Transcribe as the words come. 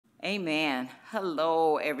Amen.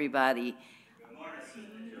 Hello, everybody.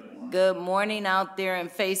 Good morning out there in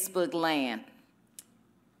Facebook land.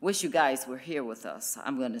 Wish you guys were here with us.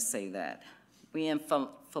 I'm going to say that. We in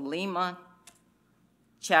Philemon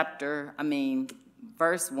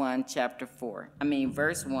verse 1, chapter 4.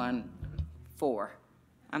 Verse 1, 4.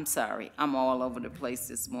 I'm sorry. I'm all over the place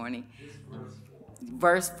this morning.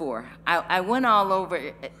 Verse 4. I went all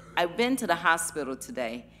over. I've been to the hospital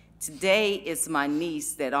today. Today is my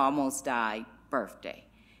niece that almost died birthday.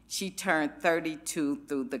 She turned 32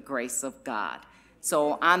 through the grace of God.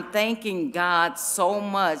 So I'm thanking God so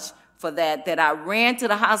much for that I ran to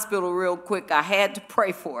the hospital real quick. I had to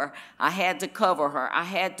pray for her. I had to cover her. I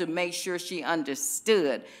had to make sure she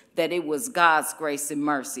understood that it was God's grace and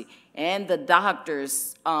mercy. And the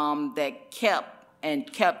doctors that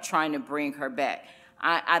kept trying to bring her back.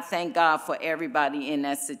 I thank God for everybody in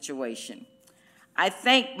that situation. I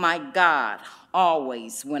thank my God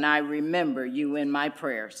always when I remember you in my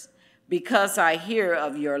prayers, because I hear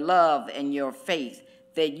of your love and your faith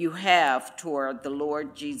that you have toward the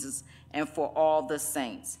Lord Jesus and for all the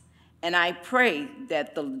saints. And I pray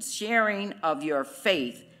that the sharing of your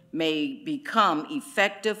faith may become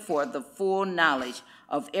effective for the full knowledge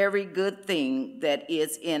of every good thing that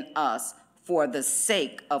is in us for the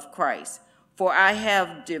sake of Christ. For I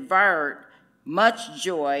have devoured much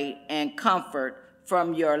joy and comfort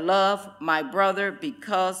from your love, my brother,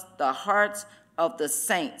 because the hearts of the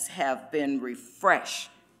saints have been refreshed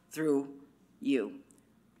through you.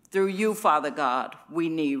 Through you, Father God, we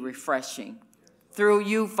need refreshing. Through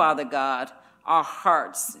you, Father God, our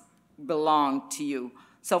hearts belong to you.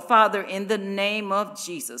 So, Father, in the name of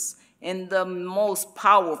Jesus, in the most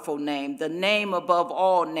powerful name, the name above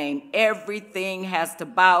all name, everything has to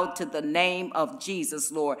bow to the name of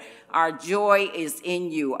Jesus, Lord. Our joy is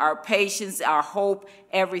in you. Our patience, our hope,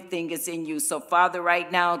 everything is in you. So, Father,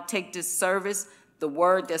 right now, take this service, the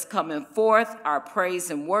word that's coming forth, our praise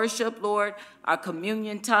and worship, Lord, our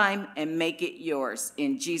communion time, and make it yours.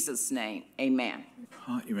 In Jesus' name, amen.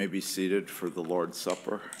 You may be seated for the Lord's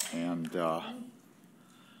Supper. And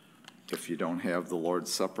if you don't have the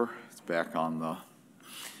Lord's Supper, it's back on the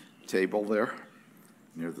table there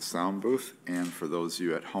near the sound booth. And for those of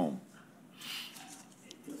you at home,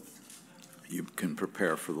 you can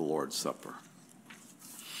prepare for the Lord's Supper.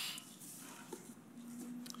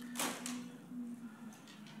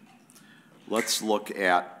 Let's look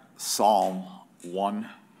at Psalm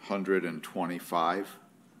 125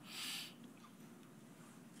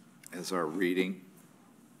 as our reading.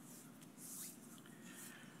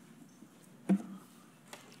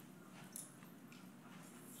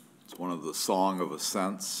 It's one of the Song of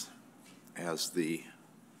Ascents as the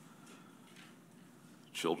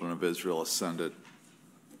children of Israel ascended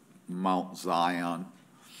Mount Zion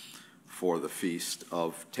for the Feast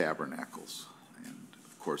of Tabernacles. And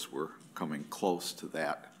of course, we're coming close to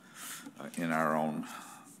that in our own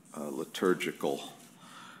liturgical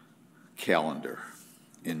calendar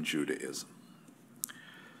in Judaism.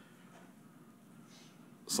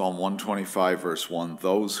 Psalm 125, verse 1,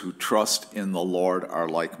 those who trust in the Lord are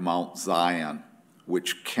like Mount Zion,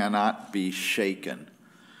 which cannot be shaken,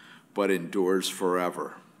 but endures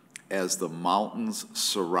forever. As the mountains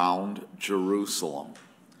surround Jerusalem,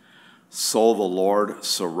 so the Lord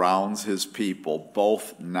surrounds his people,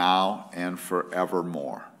 both now and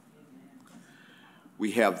forevermore.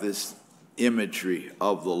 We have this imagery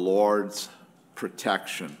of the Lord's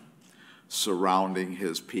protection surrounding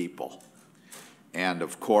his people. And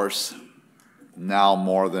of course, now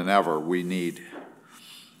more than ever, we need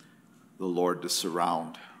the Lord to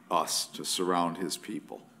surround us, to surround his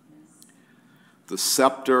people. The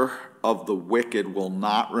scepter of the wicked will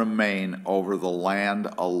not remain over the land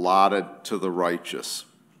allotted to the righteous,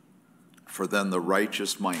 for then the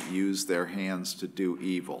righteous might use their hands to do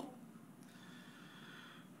evil.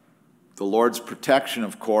 The Lord's protection,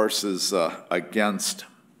 of course, is against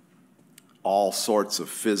all sorts of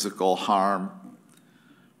physical harm,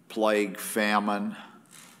 plague, famine,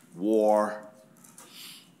 war,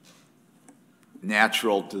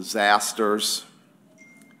 natural disasters.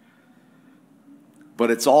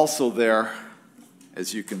 But it's also there,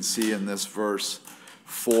 as you can see in this verse,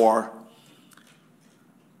 for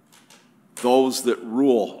those that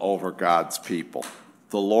rule over God's people.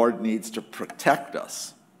 The Lord needs to protect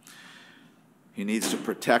us. He needs to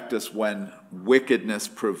protect us when wickedness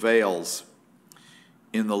prevails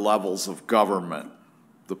in the levels of government,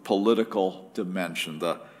 the political dimension,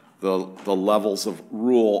 the levels of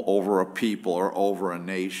rule over a people or over a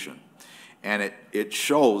nation. And it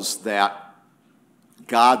shows that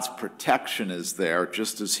God's protection is there,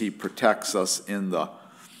 just as he protects us in the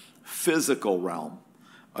physical realm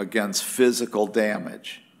against physical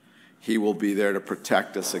damage. He will be there to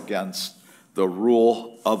protect us against the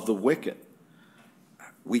rule of the wicked.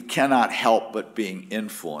 We cannot help but being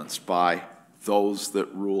influenced by those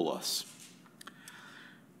that rule us.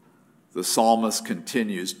 The psalmist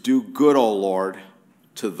continues, "Do good, O Lord,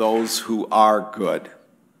 to those who are good,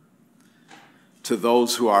 to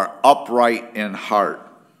those who are upright in heart."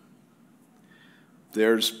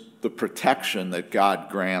 There's the protection that God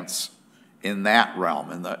grants in that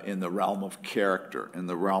realm, in the realm of character, in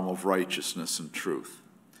the realm of righteousness and truth.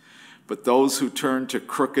 But those who turn to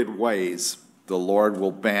crooked ways, the Lord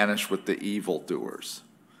will banish with the evildoers.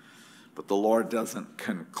 But the Lord doesn't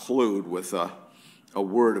conclude with a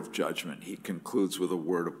word of judgment. He concludes with a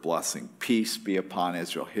word of blessing. Peace be upon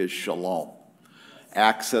Israel, his shalom.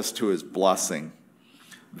 Access to his blessing.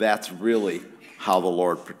 That's really how the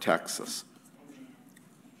Lord protects us.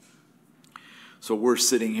 So we're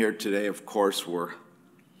sitting here today, of course, we're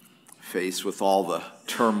faced with all the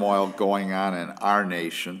turmoil going on in our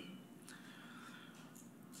nation,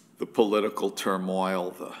 the political turmoil,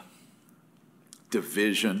 the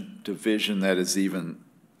division that is even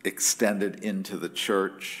extended into the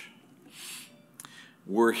church.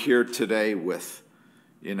 We're here today with,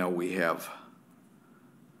 we have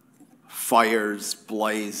fires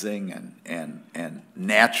blazing and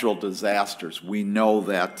natural disasters. We know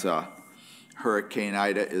that Hurricane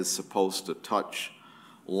Ida is supposed to touch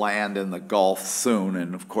land in the Gulf soon,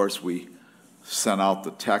 and of course we sent out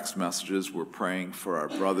the text messages. We're praying for our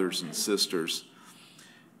brothers and sisters,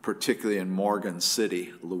 particularly in Morgan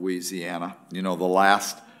City, Louisiana. The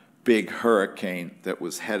last big hurricane that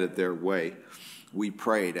was headed their way, we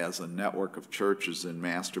prayed as a network of churches and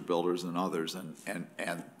master builders and others,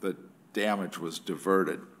 and the damage was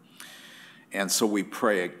diverted. And so we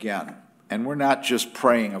pray again. And we're not just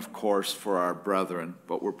praying, of course, for our brethren,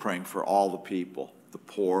 but we're praying for all the people, the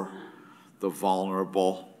poor, the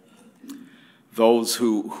vulnerable, those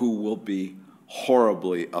who will be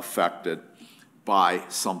horribly affected by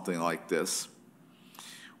something like this.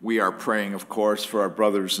 We are praying, of course, for our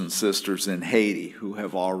brothers and sisters in Haiti who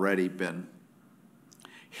have already been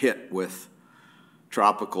hit with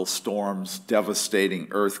tropical storms, devastating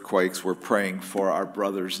earthquakes. We're praying for our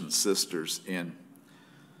brothers and sisters in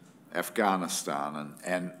Afghanistan.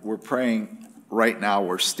 And we're praying right now,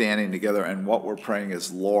 we're standing together, and what we're praying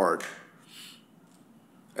is, Lord,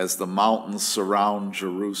 as the mountains surround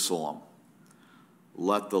Jerusalem,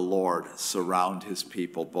 let the Lord surround his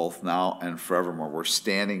people both now and forevermore. We're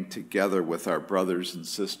standing together with our brothers and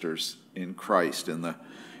sisters in Christ in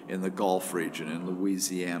the Gulf region, in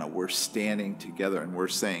Louisiana. We're standing together and we're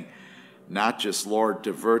saying, not just, Lord,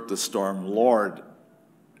 divert the storm, Lord,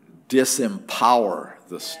 disempower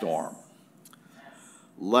the storm.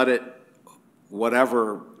 Let it,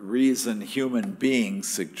 whatever reason human beings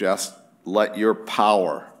suggest, let your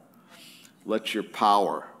power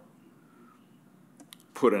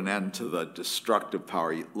put an end to the destructive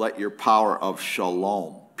power. Let your power of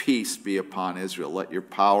shalom, peace be upon Israel. Let your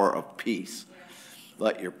power of peace,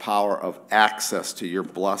 let your power of access to your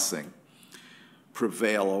blessing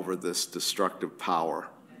prevail over this destructive power.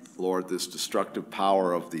 Lord, this destructive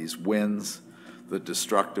power of these winds, the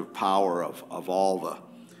destructive power of all the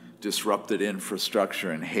disrupted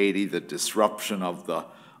infrastructure in Haiti, the disruption of the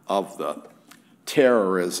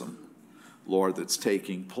terrorism, Lord, that's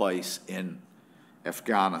taking place in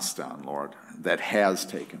Afghanistan, Lord, that has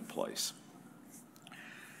taken place.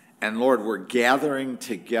 And Lord, we're gathering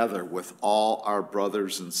together with all our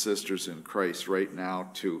brothers and sisters in Christ right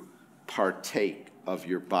now to partake of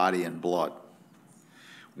your body and blood.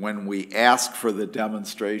 When we ask for the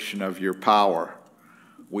demonstration of your power,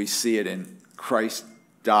 we see it in Christ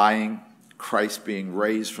dying, Christ being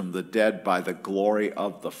raised from the dead by the glory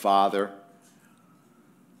of the Father,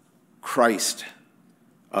 Christ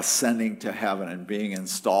ascending to heaven and being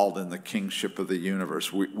installed in the kingship of the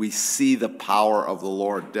universe. We see the power of the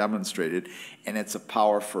Lord demonstrated, and it's a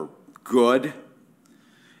power for good,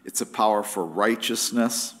 it's a power for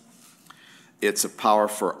righteousness, it's a power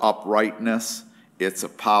for uprightness, it's a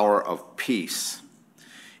power of peace.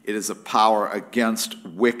 It is a power against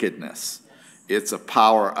wickedness. It's a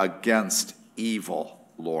power against evil,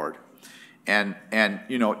 Lord. And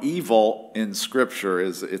evil in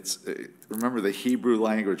Scripture remember the Hebrew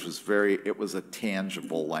language was it was a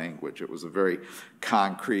tangible language. It was a very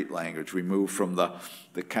concrete language. We moved from the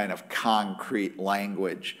kind of concrete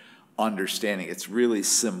language understanding. It's really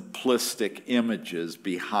simplistic images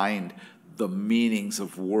behind the meanings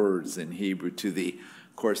of words in Hebrew to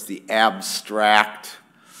of course, the abstract,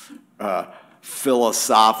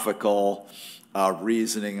 philosophical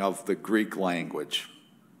reasoning of the Greek language.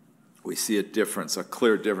 We see a difference, a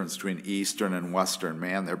clear difference between Eastern and Western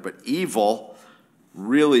man there. But evil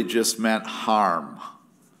really just meant harm.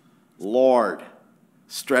 Lord,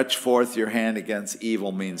 stretch forth your hand against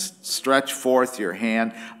evil means stretch forth your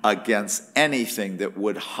hand against anything that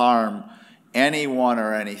would harm anyone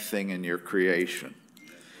or anything in your creation.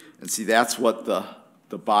 And see, that's what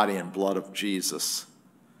the body and blood of Jesus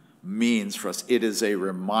means for us. It is a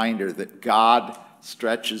reminder that God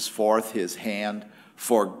stretches forth his hand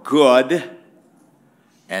for good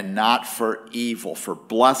and not for evil, for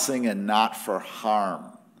blessing and not for harm.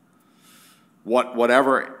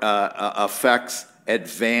 Whatever affects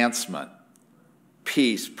advancement,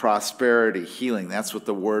 peace, prosperity, healing, that's what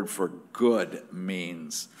the word for good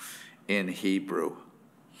means in Hebrew.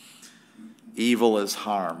 Evil is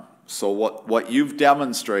harm. So what you've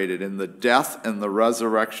demonstrated in the death and the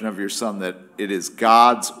resurrection of your Son, that it is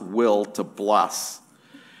God's will to bless.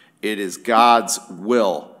 It is God's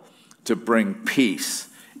will to bring peace.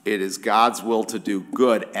 It is God's will to do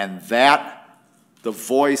good. And that, the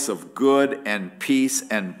voice of good and peace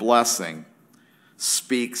and blessing,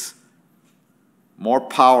 speaks more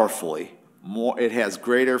powerfully. It has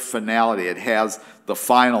greater finality. It has the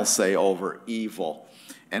final say over evil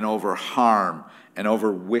and over harm and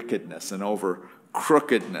over wickedness and over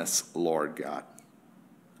crookedness, Lord God.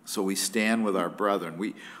 So we stand with our brethren.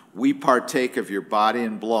 We partake of your body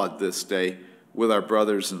and blood this day with our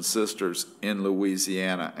brothers and sisters in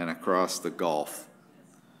Louisiana and across the Gulf.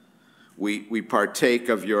 We partake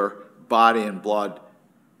of your body and blood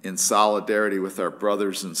in solidarity with our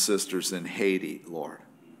brothers and sisters in Haiti, Lord.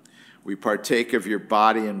 We partake of your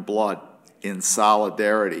body and blood in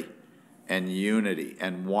solidarity and unity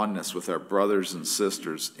and oneness with our brothers and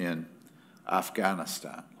sisters in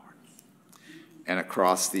Afghanistan, Lord, and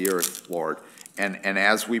across the earth, Lord. And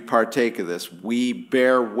as we partake of this, we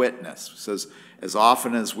bear witness. It says, as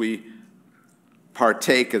often as we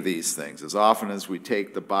partake of these things, as often as we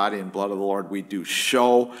take the body and blood of the Lord, we do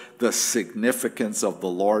show the significance of the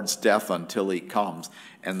Lord's death until he comes.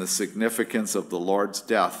 And the significance of the Lord's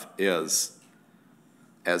death is,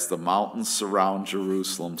 as the mountains surround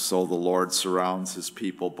Jerusalem, so the Lord surrounds his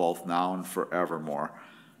people both now and forevermore.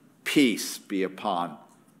 Peace be upon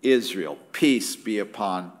Israel. Peace be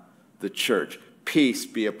upon the church. Peace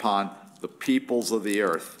be upon the peoples of the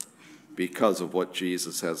earth because of what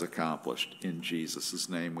Jesus has accomplished. In Jesus'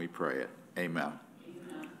 name we pray it. Amen.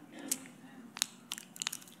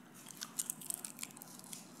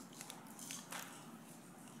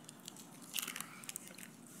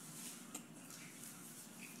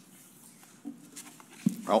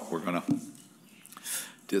 Well, we're going to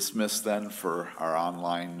dismiss then for our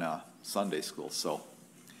online Sunday school. So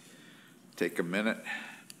take a minute,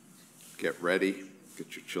 get ready,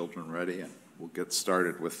 get your children ready, and we'll get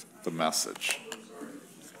started with the message.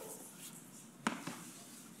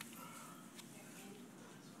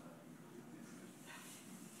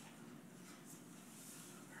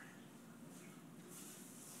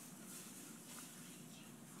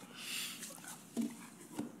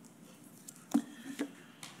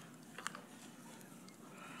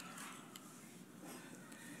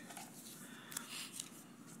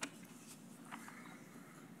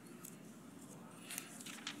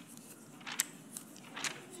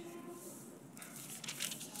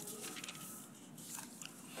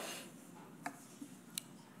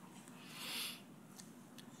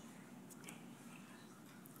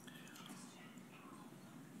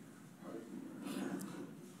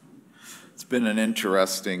 It's been an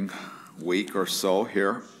interesting week or so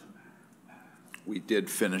here. We did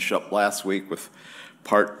finish up last week with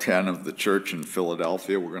part 10 of the church in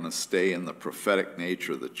Philadelphia. We're going to stay in the prophetic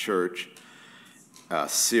nature of the church, a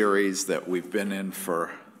series that we've been in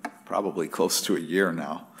for probably close to a year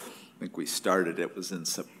now. I think we started, it was in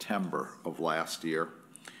September of last year.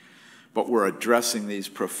 But we're addressing these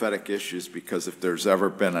prophetic issues because if there's ever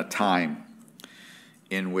been a time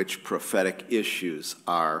in which prophetic issues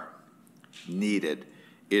are needed,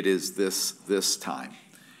 it is this time.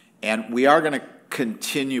 And we are going to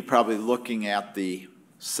continue probably looking at the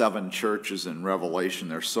 7 churches in Revelation.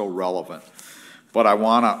 They're so relevant. But I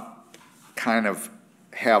want to kind of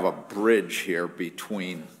have a bridge here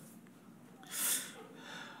between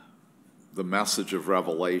the message of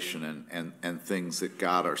Revelation and things that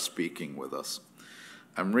God are speaking with us.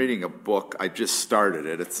 I'm reading a book. I just started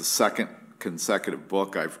it. It's the second consecutive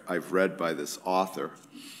book I've read by this author.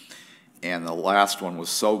 And the last one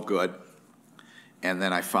was so good. And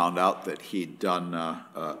then I found out that he'd done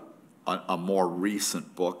a more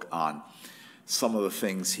recent book on some of the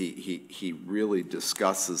things he really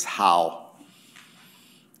discusses how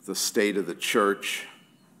the state of the church,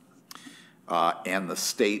 and the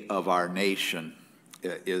state of our nation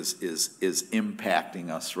is impacting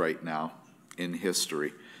us right now in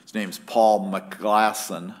history. His name's Paul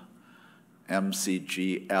McGlasson,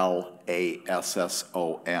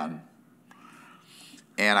 McGlasson.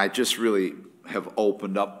 And I just really have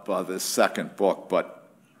opened up this second book, but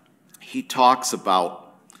he talks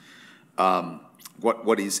about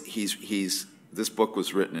what he's this book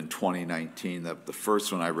was written in 2019. The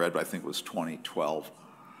first one I read, I think, was 2012.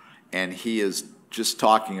 And he is just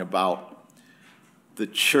talking about the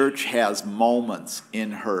church has moments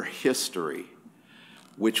in her history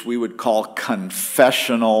which we would call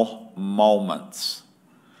confessional moments,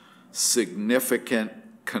 significant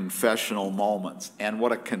confessional moments. And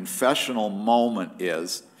what a confessional moment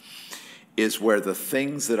is where the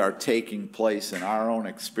things that are taking place in our own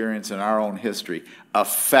experience, in our own history,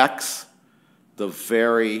 affects the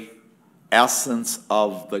very essence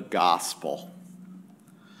of the gospel.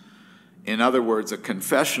 In other words, a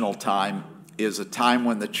confessional time is a time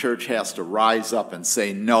when the church has to rise up and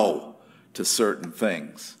say no to certain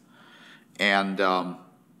things. And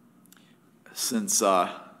since I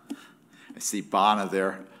see Bonna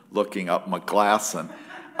there looking up McGlasson,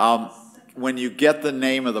 when you get the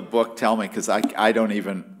name of the book, tell me, because I don't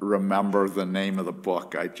even remember the name of the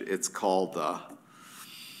book. It's called,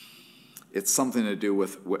 it's something to do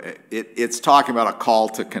with, it's talking about a call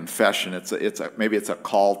to confession. Maybe it's a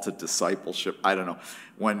call to discipleship. I don't know.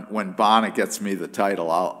 When Bonna gets me the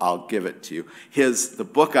title, I'll give it to you. The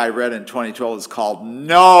book I read in 2012 is called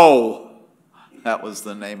No! That was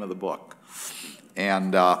the name of the book.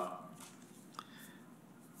 And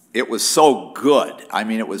it was so good. I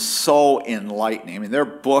mean, it was so enlightening. I mean, there are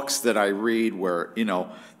books that I read where,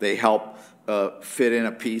 they help fit in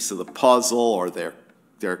a piece of the puzzle, or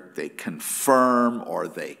they confirm, or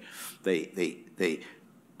they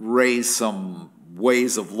raise some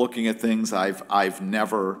ways of looking at things I've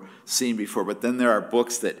never seen before. But then there are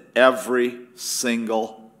books that every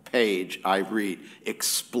single page I read,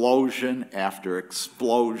 explosion after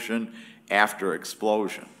explosion after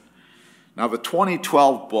explosion. Now, the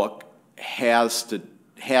 2012 book had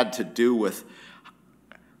to do with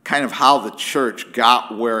kind of how the church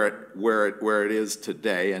got where it is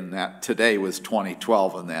today, and that today was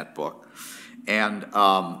 2012 in that book. And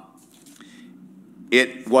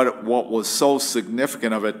what was so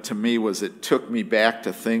significant of it to me was it took me back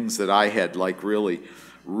to things that I had really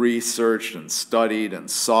researched and studied and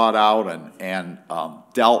sought out and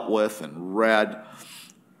dealt with and read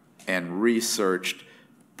and researched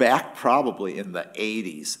back probably in the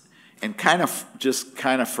 80s, and kind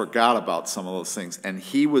of forgot about some of those things. And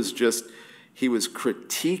he was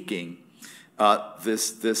critiquing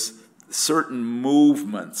this certain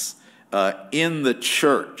movements in the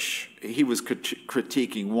church. He was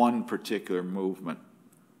critiquing one particular movement,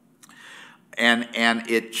 and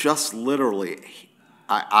it just literally,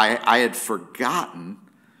 I had forgotten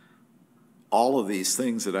all of these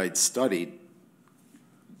things that I'd studied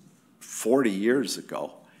 40 years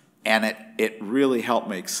ago. And it really helped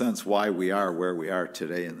make sense why we are where we are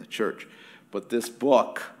today in the church. But this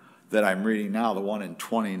book that I'm reading now, the one in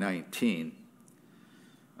 2019,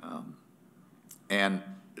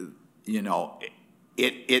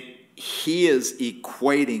 he is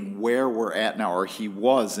equating where we're at now, or he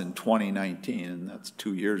was in 2019, and that's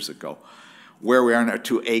 2 years ago, where we are now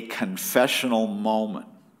to a confessional moment.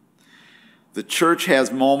 The church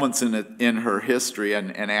has moments in her history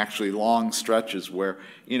and actually long stretches where,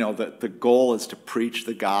 the goal is to preach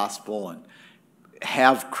the gospel and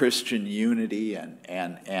have Christian unity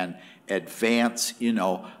and advance,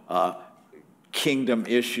 kingdom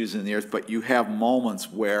issues in the earth. But you have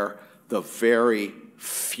moments where the very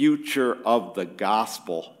future of the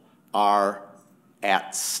gospel are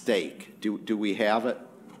at stake. Do we have it?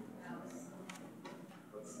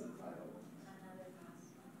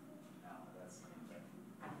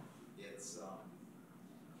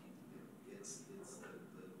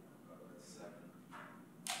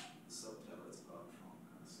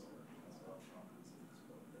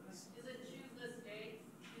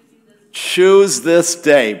 Choose This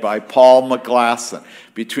Day by Paul McGlasson.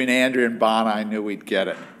 Between Andrea and Bonna, I knew we'd get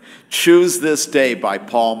it. Choose This Day by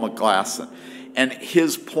Paul McGlasson. And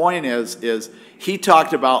his point is he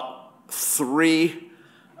talked about three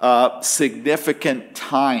significant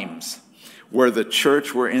times where the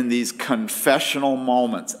church were in these confessional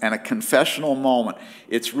moments. And a confessional moment,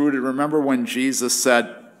 it's rooted, remember when Jesus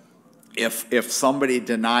said, if somebody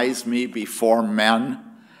denies me before men,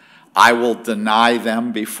 I will deny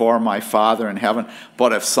them before my Father in heaven.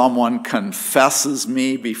 But if someone confesses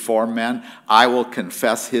me before men, I will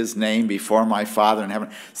confess his name before my Father in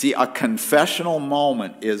heaven. See, a confessional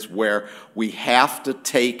moment is where we have to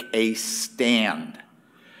take a stand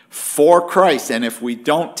for Christ. And if we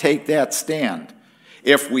don't take that stand,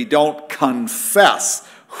 if we don't confess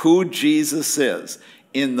who Jesus is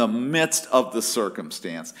in the midst of the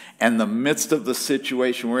circumstance and the midst of the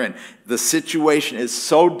situation we're in, the situation is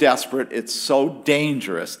so desperate, it's so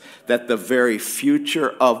dangerous that the very future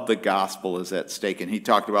of the gospel is at stake. And he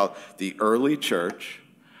talked about the early church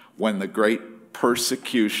when the great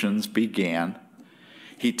persecutions began.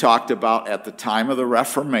 He talked about at the time of the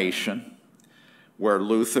Reformation where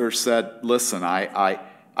Luther said, listen,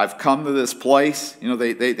 I've come to this place. You know,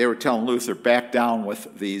 they were telling Luther, back down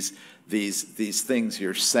with these things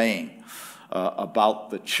you're saying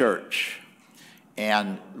about the church.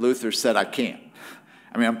 And Luther said, I can't.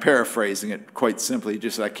 I mean, I'm paraphrasing it quite simply. He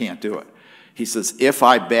just said, I can't do it. He says, if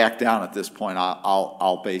I back down at this point,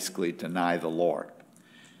 I'll basically deny the Lord.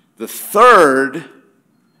 The third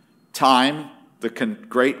time, the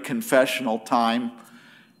great confessional time,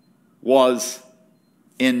 was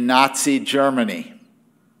in Nazi Germany,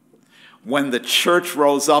 when the church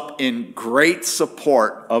rose up in great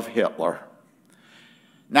support of Hitler.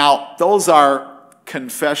 Now, those are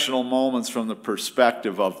confessional moments from the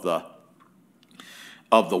perspective of the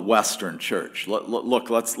Western church.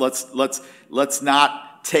 Look, let's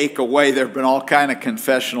not take away. There have been all kind of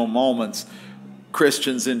confessional moments.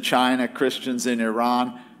 Christians in China, Christians in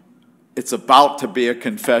Iran. It's about to be a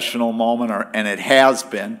confessional moment, and it has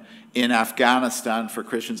been in Afghanistan for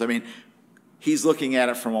Christians. I mean, he's looking at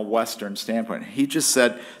it from a Western standpoint. He just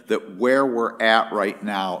said that where we're at right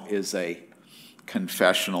now is a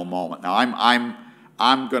confessional moment. Now,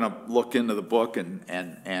 I'm going to look into the book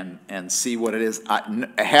and see what it is.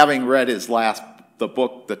 Having read the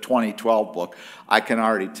book, the 2012 book, I can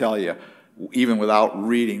already tell you, even without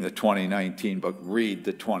reading the 2019 book, read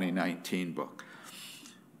the 2019 book.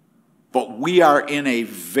 But we are in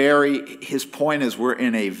his point is we're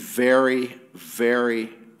in a very, very,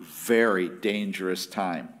 very dangerous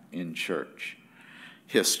time in church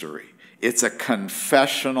history. It's a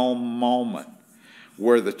confessional moment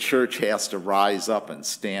where the church has to rise up and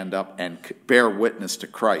stand up and bear witness to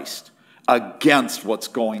Christ against what's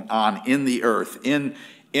going on in the earth, in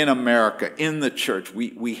America, in the church.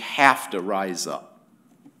 We have to rise up.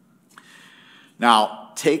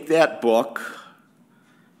 Now, take that book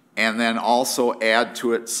and then also add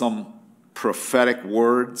to it some prophetic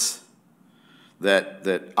words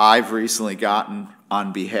that I've recently gotten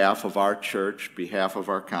on behalf of our church, behalf of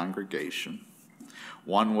our congregation.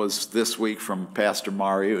 One was this week from Pastor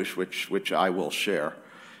Mariusz, which I will share.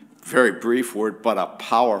 Very brief word, but a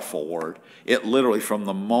powerful word. It literally, from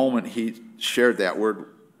the moment he shared that word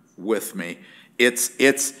with me,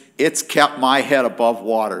 it's kept my head above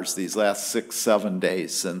waters these last 6-7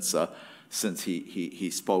 days since he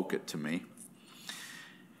spoke it to me.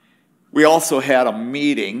 We also had a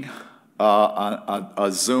meeting, a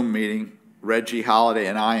Zoom meeting, Reggie Holliday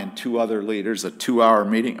and I and 2 other leaders, a 2-hour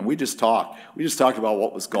meeting, and we just talked. We just talked about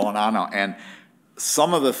what was going on now. And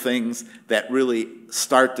some of the things that really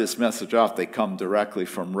start this message off, they come directly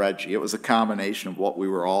from Reggie. It was a combination of what we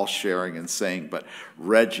were all sharing and saying, but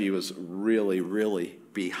Reggie was really, really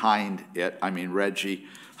behind it. I mean, Reggie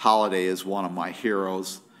Holliday is one of my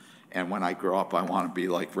heroes, and when I grow up, I want to be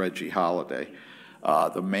like Reggie Holliday.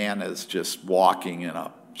 The man is just walking in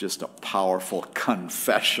just a powerful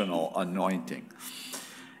confessional anointing.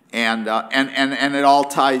 And it all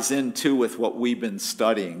ties in, too, with what we've been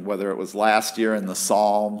studying, whether it was last year in the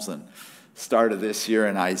Psalms and started this year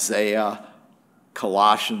in Isaiah,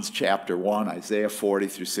 Colossians chapter 1, Isaiah 40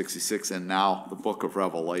 through 66, and now the book of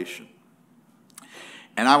Revelation.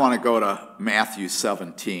 And I want to go to Matthew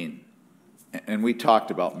 17. And we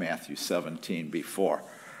talked about Matthew 17 before.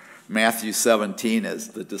 Matthew 17 is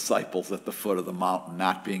the disciples at the foot of the mountain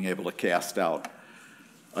not being able to cast out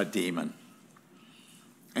a demon.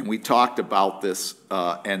 And we talked about this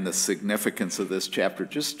and the significance of this chapter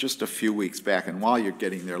just a few weeks back. And while you're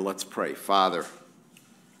getting there, let's pray. Father,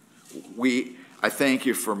 I thank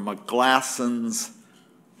you for McGlasson's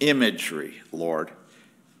imagery, Lord.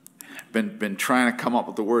 Been trying to come up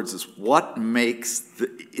with the words. Is what makes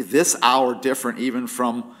this hour different even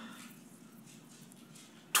from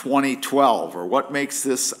 2012, or what makes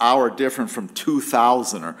this hour different from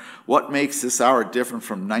 2000, or what makes this hour different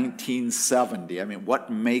from 1970? I mean,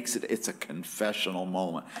 what makes it? It's a confessional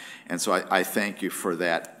moment. And so I thank you for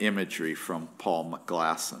that imagery from Paul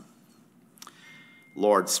McGlasson.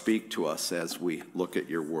 Lord, speak to us as we look at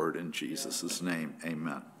your word in Jesus' name.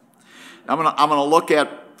 Amen. I'm gonna look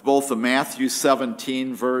at both the Matthew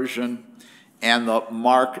 17 version and the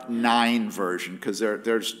Mark 9 version, because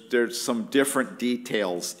there's some different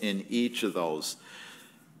details in each of those.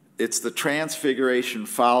 It's the transfiguration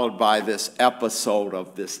followed by this episode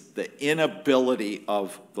of the inability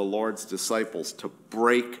of the Lord's disciples to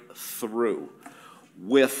break through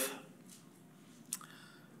with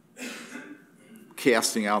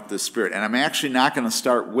casting out this spirit. And I'm actually not going to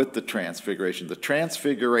start with the transfiguration. The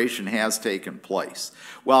transfiguration has taken place.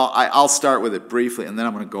 Well, I'll start with it briefly, and then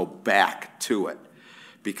I'm going to go back to it,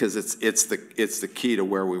 because it's the key to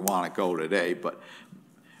where we want to go today. But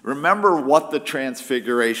remember what the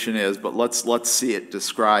transfiguration is, but let's see it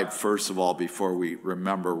described first of all before we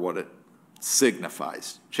remember what it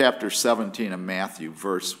signifies. Chapter 17 of Matthew,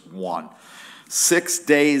 verse 1. 6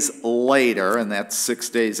 days later, and that's 6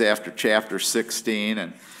 days after chapter 16,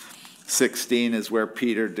 and 16 is where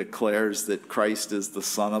Peter declares that Christ is the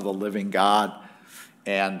Son of the living God,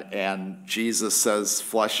 and Jesus says,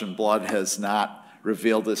 flesh and blood has not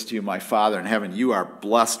revealed this to you, my Father in heaven. You are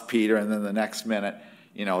blessed, Peter. And then the next minute,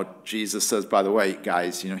 Jesus says, by the way,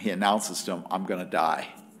 guys, he announces to him, I'm going to die.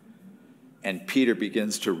 And Peter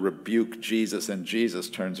begins to rebuke Jesus, and Jesus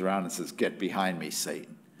turns around and says, get behind me,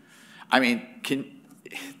 Satan. I mean,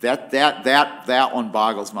 that one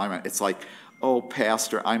boggles my mind. It's like, oh,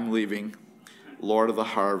 Pastor, I'm leaving Lord of the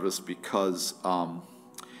Harvest because, for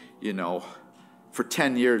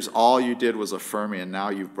 10 years, all you did was affirm me, and now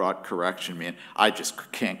you've brought correction me, and I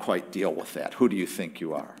just can't quite deal with that. Who do you think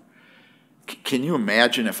you are? Can you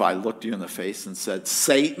imagine if I looked you in the face and said,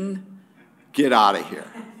 Satan, get out of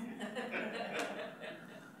here?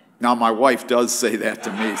 Now, my wife does say that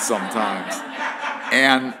to me sometimes.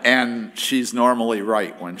 And she's normally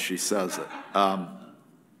right when she says it.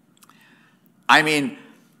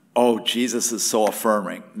 Jesus is so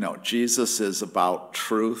affirming. No, Jesus is about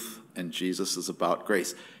truth, and Jesus is about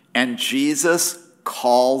grace. And Jesus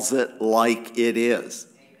calls it like it is.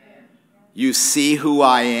 You see who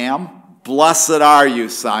I am? Blessed are you,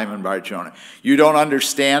 Simon Bar-Jonah. You don't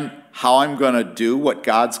understand how I'm going to do what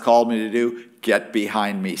God's called me to do? Get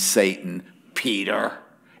behind me, Satan, Peter.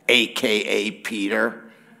 A.K.A. Peter.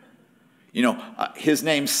 His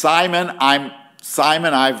name's Simon. I'm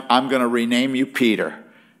going to rename you Peter.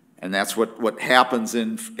 And that's what happens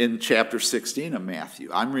in chapter 16 of Matthew.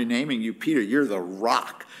 I'm renaming you Peter. You're the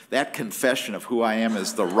rock. That confession of who I am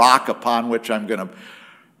is the rock upon which I'm going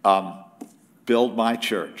to build my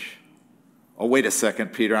church. Oh, wait a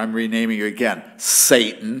second, Peter. I'm renaming you again.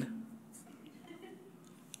 Satan.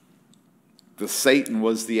 The Satan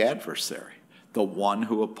was the adversary, the one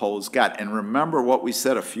who opposed God. And remember what we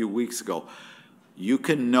said a few weeks ago. You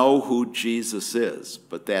can know who Jesus is,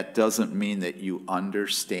 but that doesn't mean that you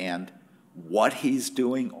understand what he's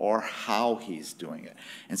doing or how he's doing it.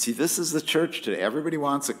 And see, this is the church today. Everybody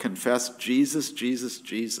wants to confess Jesus, Jesus,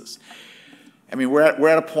 Jesus. I mean, we're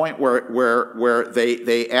at a point where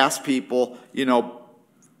they ask people,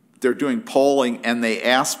 they're doing polling, and they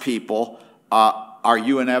ask people, are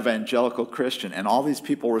you an evangelical Christian? And all these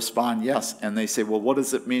people respond yes. And they say, well, what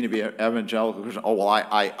does it mean to be an evangelical Christian? Oh, well,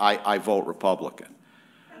 I vote Republican.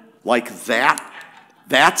 Like that?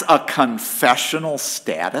 That's a confessional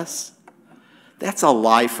status? That's a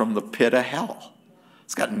lie from the pit of hell.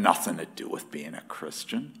 It's got nothing to do with being a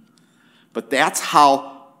Christian. But that's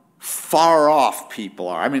how far off people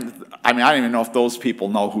are. I mean, I don't even know if those people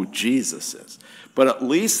know who Jesus is. But at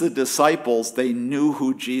least the disciples, they knew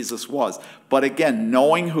who Jesus was. But again,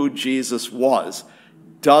 knowing who Jesus was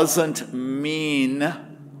doesn't mean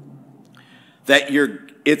that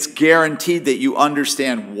it's guaranteed that you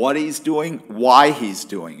understand what he's doing, why he's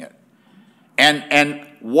doing it. And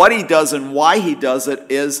what he does and why he does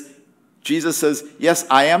it is, Jesus says, yes,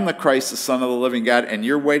 I am the Christ, the Son of the living God, and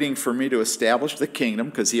you're waiting for me to establish the kingdom,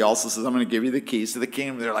 because he also says, I'm going to give you the keys to the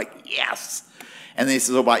kingdom. They're like, yes. And then he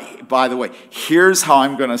says, oh, by the way, here's how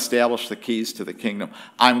I'm going to establish the keys to the kingdom.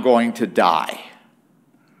 I'm going to die.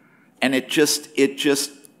 And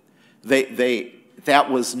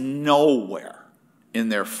that was nowhere in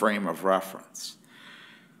their frame of reference.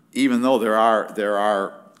 Even though there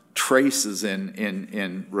are traces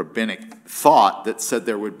in rabbinic thought that said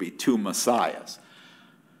there would be two messiahs.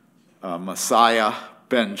 Messiah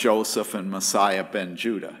ben Joseph and Messiah ben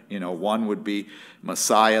Judah. One would be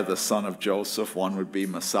Messiah, the son of Joseph. One would be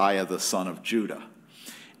Messiah, the son of Judah.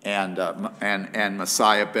 And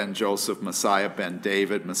Messiah ben Joseph, Messiah ben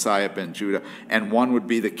David, Messiah ben Judah. And one would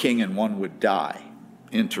be the king and one would die.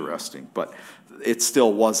 Interesting. But it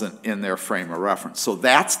still wasn't in their frame of reference. So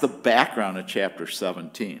that's the background of chapter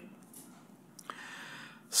 17.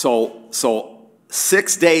 So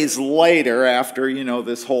 6 days later, after, you know,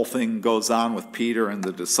 this whole thing goes on with Peter and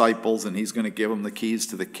the disciples, and he's going to give them the keys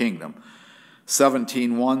to the kingdom.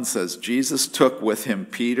 17:1 says, Jesus took with him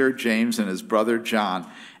Peter, James, and his brother John,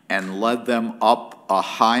 and led them up a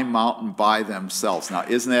high mountain by themselves. Now,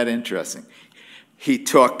 isn't that interesting? He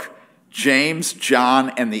took James, John,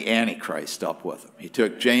 and the Antichrist up with him. He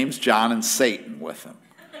took James, John, and Satan with him.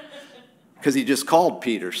 Because he just called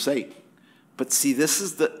Peter Satan. But see, this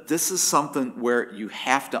is something where you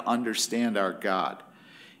have to understand our God.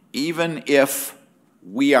 Even if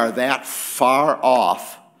we are that far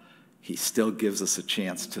off, he still gives us a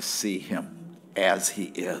chance to see him as he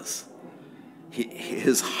is.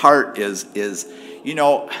 His heart is, you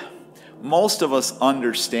know, most of us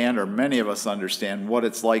understand, or many of us understand, what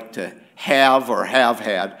it's like to have or have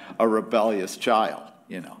had a rebellious child,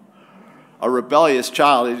 you know. A rebellious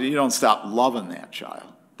child, you don't stop loving that child.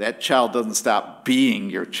 That child doesn't stop being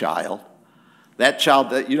your child. That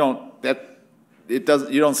child, you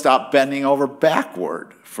don't stop bending over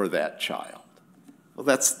backward for that child. Well,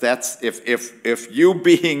 that's if you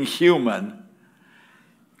being human,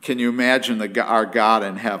 can you imagine our God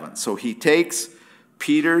in heaven? So he takes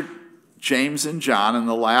Peter, James, and John, and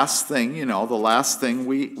the last thing, you know, the last thing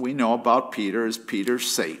we know about Peter is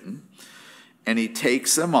Peter's Satan, and he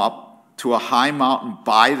takes them up to a high mountain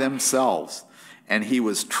by themselves, and he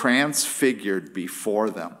was transfigured before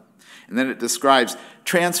them. And then it describes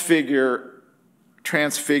transfigured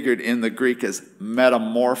in the Greek as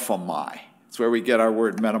metamorphomai. It's where we get our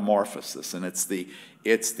word metamorphosis, and it's the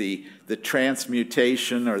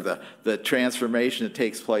transmutation or the transformation that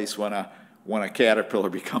takes place when a caterpillar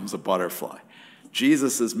becomes a butterfly.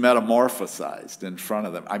 Jesus is metamorphosized in front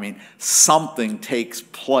of them. I mean, something takes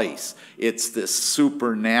place. It's this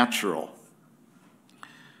supernatural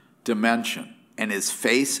dimension. And his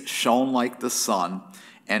face shone like the sun,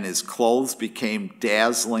 and his clothes became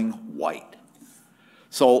dazzling white.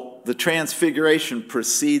 So the transfiguration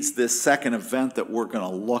precedes this second event that we're going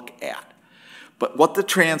to look at. But what the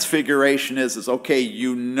transfiguration is okay,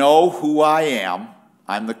 you know who I am.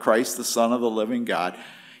 I'm the Christ, the Son of the living God.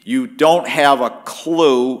 You don't have a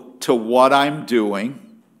clue to what I'm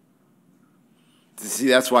doing. See,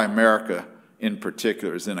 that's why America in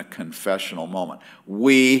particular is in a confessional moment.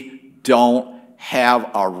 We don't have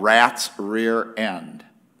a rat's rear end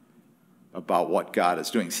about what God is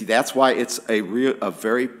doing. See, that's why it's a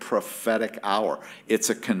very prophetic hour. It's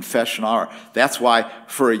a confession hour. That's why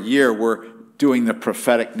for a year we're doing the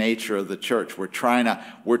prophetic nature of the church. We're trying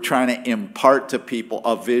to impart to people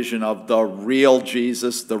a vision of the real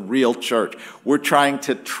Jesus, the real church. We're trying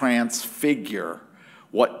to transfigure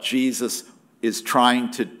what Jesus is trying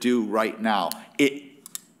to do right now.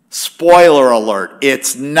 Spoiler alert,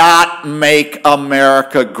 it's not make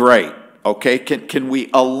America great, okay? Can we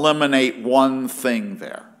eliminate one thing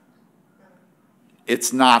there?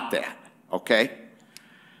 It's not that, okay?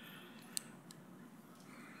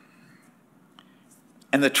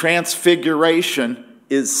 And the transfiguration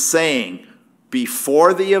is saying,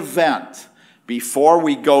 before the event, before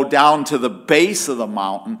we go down to the base of the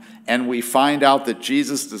mountain and we find out that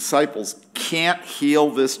Jesus' disciples can't heal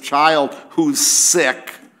this child who's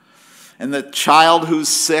sick, and the child who's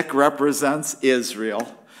sick represents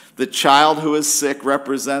Israel. The child who is sick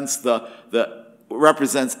represents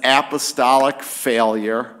represents apostolic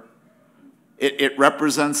failure. It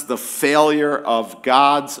represents the failure of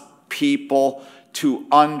God's people to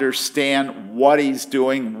understand what he's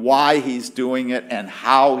doing, why he's doing it, and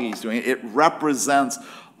how he's doing it. It represents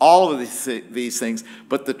all of these things,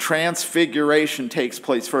 but the transfiguration takes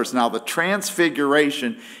place first. Now, the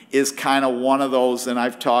transfiguration is kind of one of those, and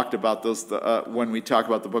I've talked about those when we talk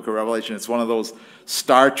about the book of Revelation. It's one of those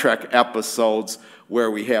Star Trek episodes where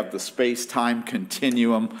we have the space-time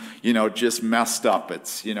continuum, you know, just messed up.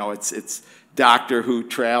 It's, you know, it's Doctor Who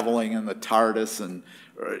traveling in the TARDIS and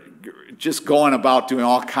just going about doing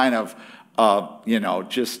all kind of, you know,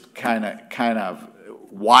 just kind of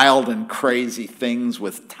wild and crazy things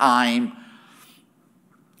with time.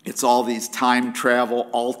 It's all these time travel,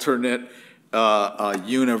 alternate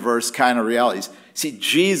universe kind of realities. See,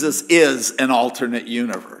 Jesus is an alternate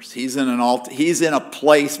universe. He's in a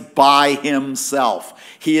place by himself.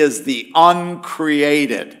 He is the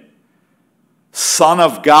uncreated Son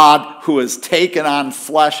of God who has taken on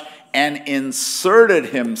flesh and inserted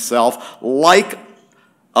himself like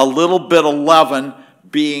a little bit of leaven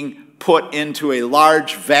being put into a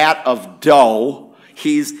large vat of dough.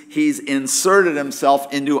 He's inserted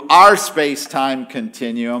himself into our space-time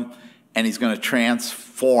continuum, and he's going to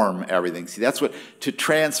transform everything. See, that's what to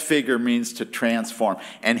transfigure means, to transform.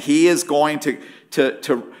 And he is going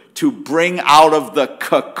to bring out of the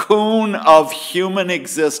cocoon of human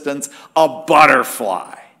existence a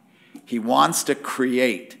butterfly. He wants to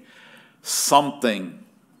create something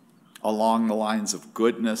along the lines of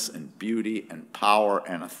goodness and beauty and power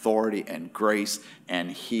and authority and grace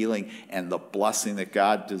and healing and the blessing that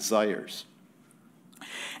God desires.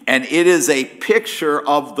 And it is a picture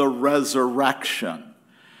of the resurrection.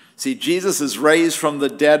 See, Jesus is raised from the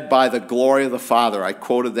dead by the glory of the Father. I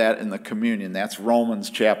quoted that in the communion. That's Romans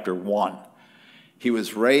chapter 1. He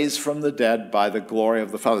was raised from the dead by the glory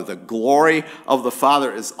of the Father. The glory of the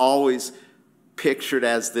Father is always pictured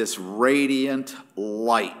as this radiant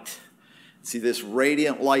light. See, this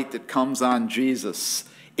radiant light that comes on Jesus,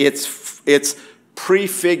 it's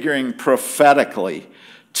prefiguring prophetically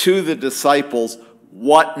to the disciples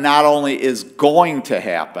what not only is going to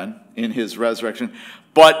happen in his resurrection,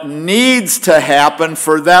 but needs to happen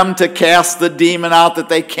for them to cast the demon out that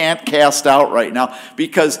they can't cast out right now,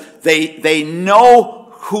 because they know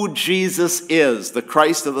who Jesus is, the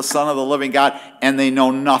Christ of the Son of the living God, and they know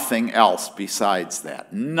nothing else besides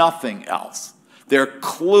that. Nothing else. They're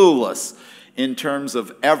clueless in terms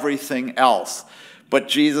of everything else. But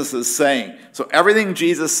Jesus is saying, so everything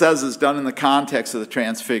Jesus says is done in the context of the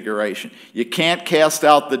transfiguration. You can't cast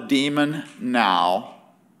out the demon now,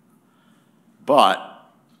 but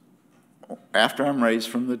after I'm raised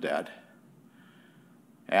from the dead,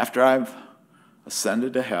 after I've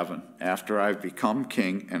ascended to heaven, after I've become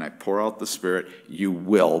king and I pour out the Spirit, you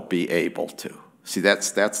will be able to. See,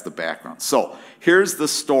 that's the background. So here's the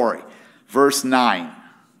story. Verse 9.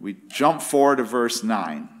 We jump forward to verse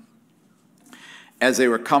 9. As they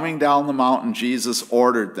were coming down the mountain, Jesus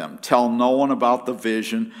ordered them, tell no one about the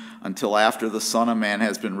vision until after the Son of Man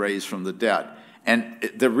has been raised from the dead. And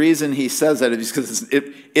the reason he says that is because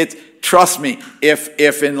trust me,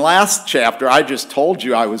 if in last chapter I just told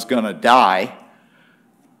you I was going to die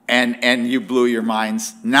and you blew your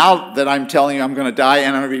minds, now that I'm telling you I'm going to die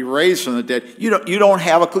and I'm going to be raised from the dead, you don't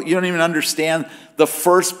have a clue. You don't even understand the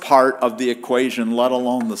first part of the equation, let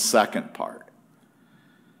alone the second part.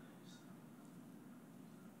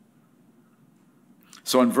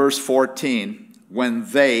 So in verse 14, when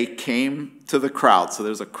they came to the crowd, so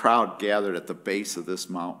there's a crowd gathered at the base of this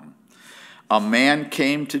mountain, a man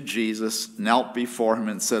came to Jesus, knelt before him,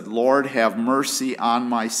 and said, Lord, have mercy on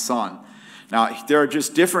my son. Now, there are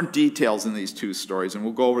just different details in these two stories, and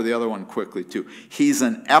we'll go over the other one quickly too. He's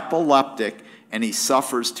an epileptic, and he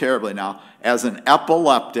suffers terribly. Now, as an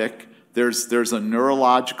epileptic, there's a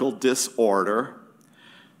neurological disorder.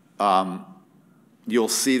 You'll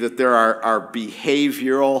see that there are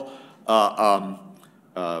behavioral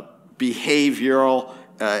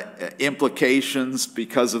implications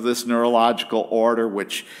because of this neurological order,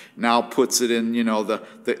 which now puts it in,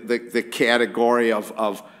 the category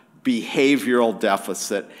of behavioral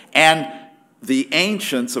deficit. And the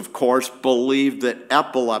ancients, of course, believed that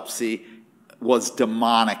epilepsy was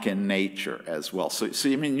demonic in nature as well. So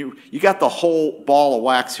I mean, you got the whole ball of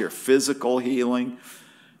wax here: physical healing,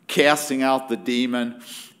 casting out the demon,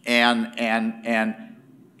 and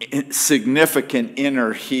significant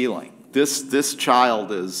inner healing. This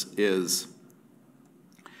child is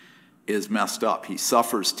messed up. He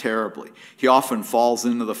suffers terribly. He often falls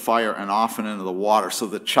into the fire and often into the water. So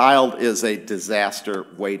the child is a disaster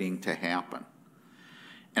waiting to happen.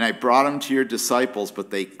 And I brought him to your disciples, but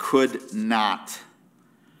they could not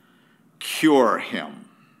cure him.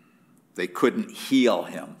 They couldn't heal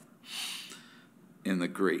him in the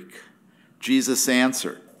Greek. Jesus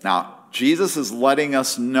answered. Now, Jesus is letting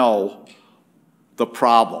us know the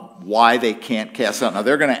problem, why they can't cast it out. Now,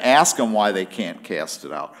 they're going to ask him why they can't cast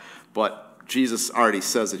it out, but Jesus already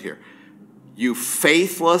says it here. You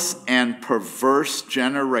faithless and perverse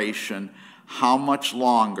generation, how much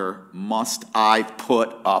longer must I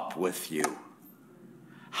put up with you?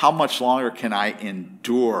 How much longer can I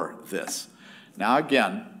endure this? Now,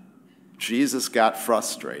 again, Jesus got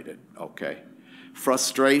frustrated, okay?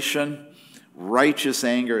 Frustration, righteous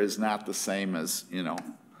anger is not the same as,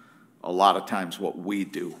 a lot of times what we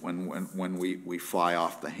do when we fly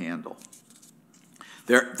off the handle.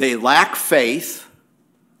 They lack faith,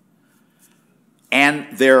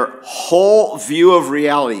 and their whole view of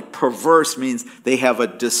reality, perverse means they have a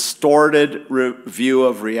distorted view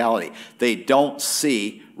of reality. They don't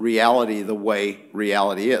see reality the way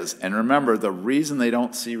reality is. And remember, the reason they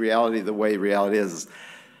don't see reality the way reality is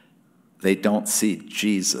they don't see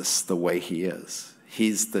Jesus the way he is.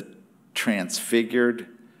 He's the transfigured,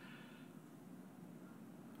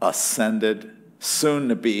 ascended, soon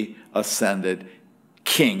to be ascended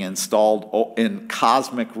king installed in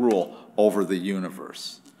cosmic rule over the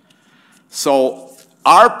universe. So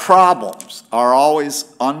our problems are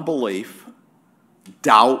always unbelief,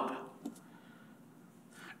 doubt,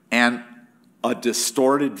 and a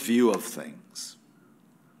distorted view of things.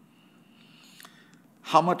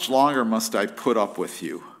 How much longer must I put up with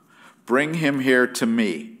you? Bring him here to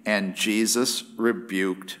me. And Jesus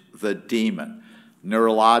rebuked the demon.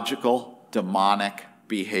 Neurological, demonic,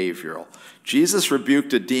 behavioral. Jesus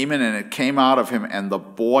rebuked a demon and it came out of him, and the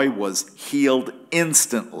boy was healed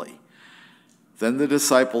instantly. Then the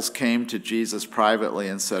disciples came to Jesus privately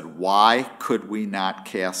and said, "Why could we not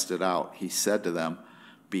cast it out?" He said to them,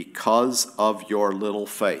 "Because of your little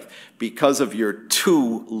faith." Because of your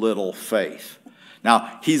too little faith.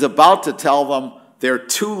 Now, he's about to tell them their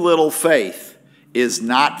too little faith is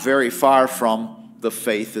not very far from the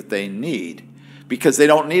faith that they need, because they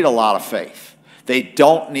don't need a lot of faith. They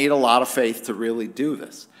don't need a lot of faith to really do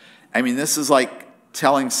this. I mean, this is like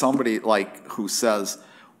telling somebody who says,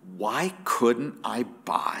 "Why couldn't I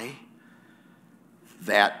buy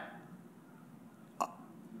that?"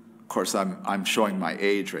 Of course, I'm showing my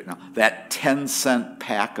age right now. That 10-cent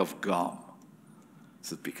pack of gum.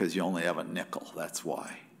 Is it because you only have a nickel? That's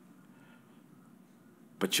why.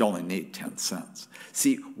 But you only need 10 cents.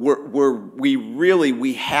 See,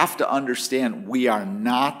 we have to understand we are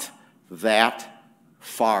not that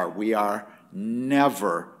far. We are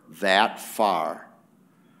never that far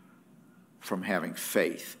from having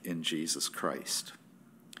faith in Jesus Christ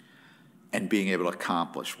and being able to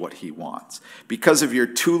accomplish what he wants. Because of your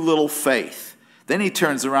too little faith. Then he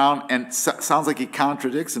turns around and sounds like he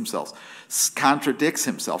contradicts himself.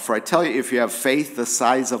 For I tell you, if you have faith the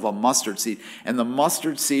size of a mustard seed, and the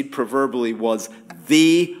mustard seed proverbially was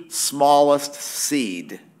the smallest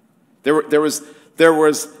seed. There was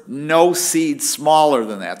no seed smaller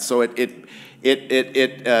than that. So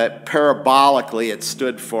parabolically it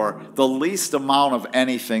stood for the least amount of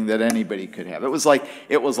anything that anybody could have. It was like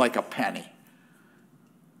a penny.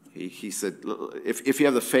 He said, if you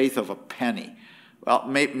have the faith of a penny. Well,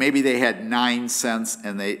 maybe they had 9 cents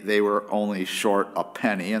and they were only short a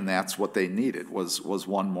penny, and that's what they needed was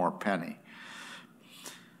one more penny.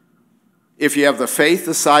 If you have the faith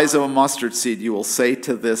the size of a mustard seed, you will say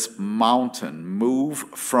to this mountain, "Move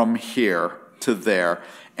from here to there,"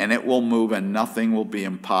 and it will move, and nothing will be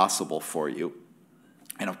impossible for you.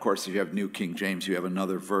 And of course, if you have New King James, you have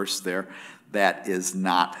another verse there that is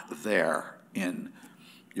not there in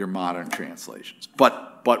your modern translations.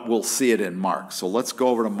 But we'll see it in Mark. So let's go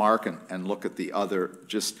over to Mark and look at the other,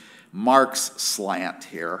 just Mark's slant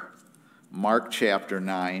here. Mark chapter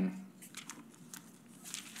 9.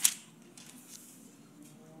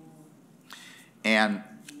 And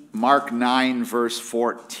Mark 9, verse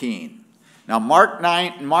 14. Now,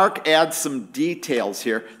 Mark adds some details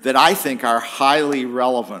here that I think are highly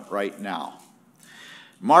relevant right now.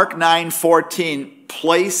 Mark 9:14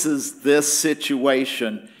 places this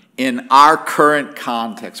situation in our current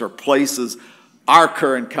context, or places our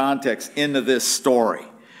current context into this story.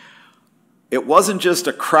 It wasn't just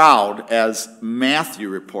a crowd, as Matthew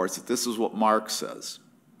reports it. This is what Mark says.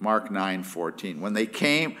 Mark 9:14. When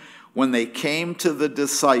they came to the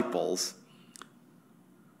disciples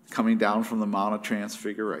coming down from the Mount of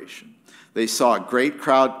Transfiguration, they saw a great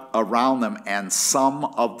crowd around them and some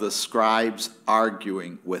of the scribes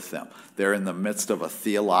arguing with them. They're in the midst of a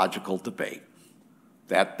theological debate.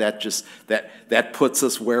 That puts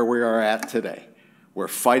us where we are at today. We're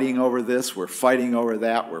fighting over this, we're fighting over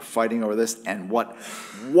that, we're fighting over this, and what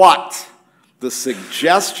the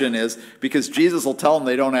suggestion is, because Jesus will tell them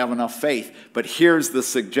they don't have enough faith, but here's the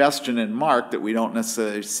suggestion in Mark that we don't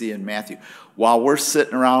necessarily see in Matthew. While we're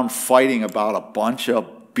sitting around fighting about a bunch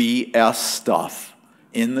of BS stuff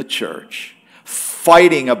in the church,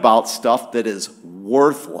 fighting about stuff that is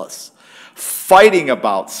worthless, fighting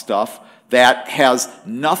about stuff that has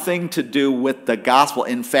nothing to do with the gospel.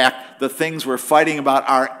 In fact, the things we're fighting about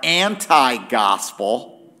are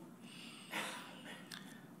anti-gospel.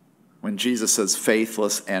 When Jesus says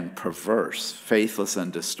faithless and perverse, faithless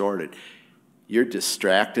and distorted, you're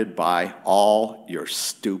distracted by all your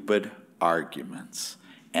stupid arguments.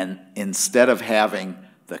 And instead of having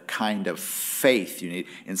the kind of faith you need,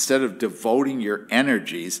 instead of devoting your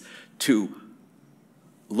energies to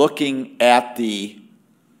looking at the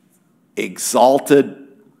exalted,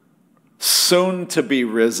 soon to be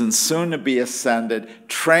risen, soon to be ascended,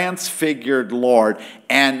 transfigured Lord,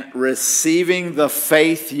 and receiving the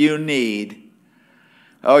faith you need,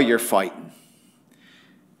 oh, you're fighting.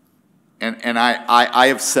 And I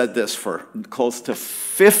have said this for close to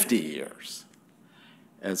 50 years.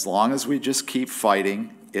 As long as we just keep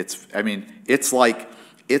fighting, it's like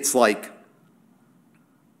it's like,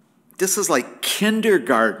 this is like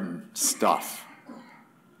kindergarten stuff.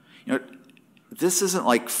 You know, this isn't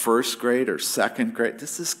like first grade or second grade.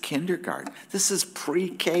 This is kindergarten. This is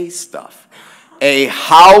pre-K stuff. A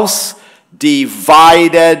house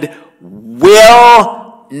divided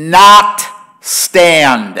will not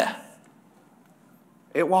stand.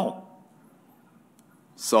 It won't.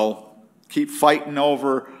 So keep fighting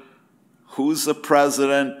over who's the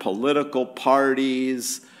president, political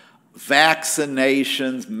parties,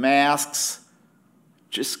 vaccinations, masks.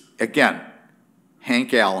 Just, again,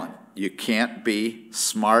 Hank Allen, you can't be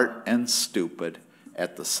smart and stupid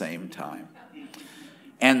at the same time.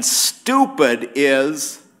 And stupid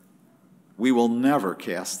is, we will never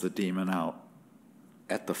cast the demon out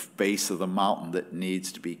at the base of the mountain that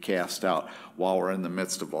needs to be cast out while we're in the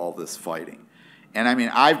midst of all this fighting. And I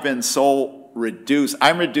mean, I've been so reduced.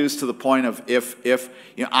 I'm reduced to the point of if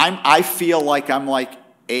you know, I feel like I'm like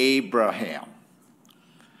Abraham.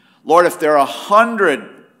 Lord, if there are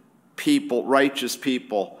 100 people, righteous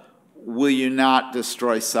people, will you not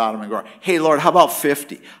destroy Sodom and Gomorrah? Hey, Lord, how about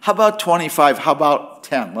 50? How about 25? How about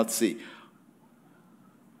 10? Let's see.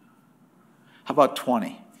 How about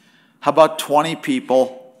 20? How about 20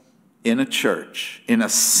 people in a church, in a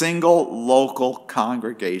single local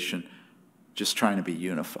congregation, just trying to be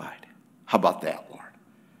unified? How about that, Lord?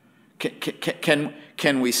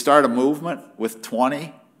 Can we start a movement with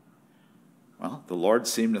 20? Well, the Lord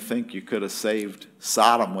seemed to think you could have saved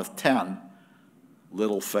Sodom with 10.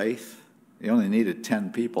 Little faith. You only needed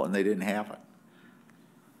 10 people, and they didn't have it.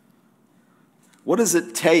 What does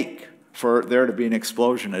it take for there to be an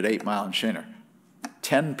explosion at 8 Mile and Shinner?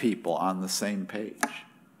 10 people on the same page.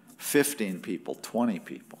 15 people, 20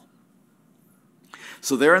 people.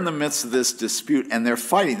 So they're in the midst of this dispute, and they're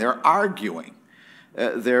fighting. They're arguing.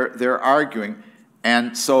 They're arguing.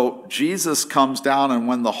 And so Jesus comes down, and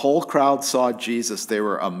when the whole crowd saw Jesus, they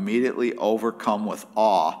were immediately overcome with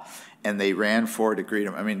awe, and they ran forward to greet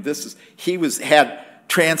him. I mean, he had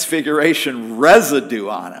transfiguration residue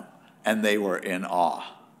on him, and they were in awe.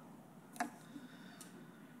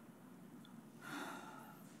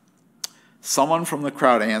 Someone from the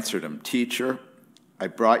crowd answered him, "Teacher, I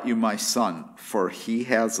brought you my son, for he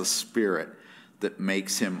has a spirit that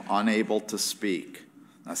makes him unable to speak."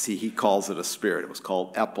 Now see, he calls it a spirit. It was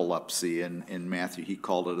called epilepsy in Matthew. He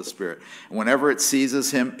called it a spirit. And whenever it seizes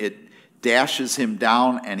him, it dashes him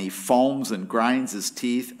down, and he foams and grinds his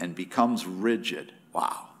teeth and becomes rigid.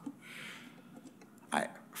 Wow.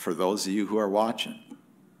 For those of you who are watching,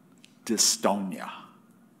 dystonia.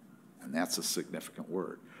 And that's a significant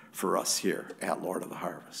word for us here at Lord of the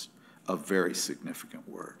Harvest. A very significant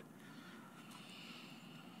word.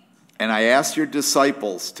 "And I asked your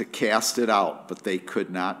disciples to cast it out, but they could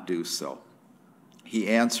not do so." He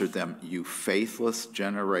answered them, "You faithless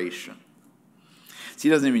generation." See,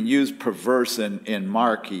 he doesn't even use perverse in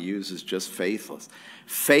Mark. He uses just faithless.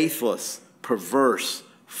 Faithless, perverse,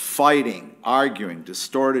 fighting, arguing,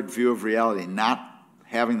 distorted view of reality, not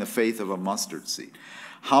having the faith of a mustard seed.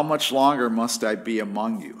 "How much longer must I be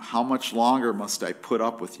among you? How much longer must I put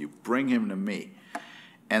up with you? Bring him to me."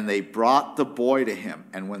 And they brought the boy to him.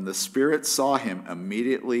 And when the spirit saw him,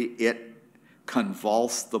 immediately it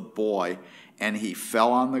convulsed the boy, and he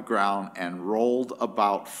fell on the ground and rolled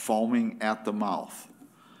about, foaming at the mouth.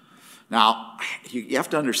 Now, you have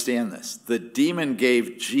to understand this. The demon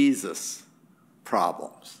gave Jesus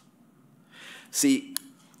problems. See,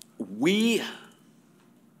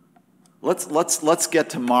 let's get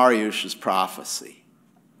to Mariusz's prophecy.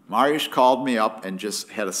 Mariusz called me up and just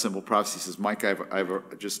had a simple prophecy. He says, "Mike, I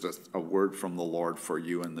have just a word from the Lord for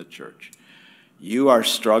you and the church. You are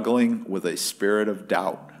struggling with a spirit of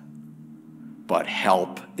doubt, but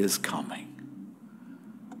help is coming."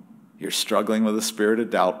 You're struggling with a spirit of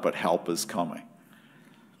doubt, but help is coming.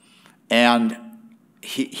 And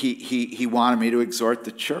he wanted me to exhort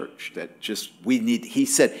the church that he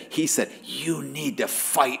said, you need to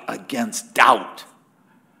fight against doubt.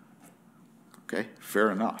 Okay, fair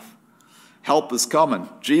enough. Help is coming.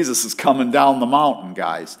 Jesus is coming down the mountain,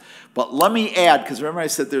 guys. But let me add, because remember I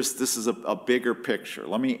said this is a bigger picture.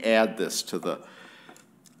 Let me add this to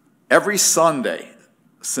every Sunday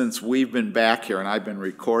since we've been back here, and I've been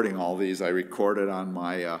recording all these. I recorded on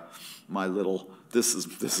my little, this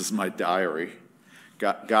is my diary.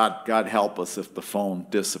 God help us if the phone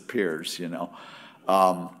disappears, you know.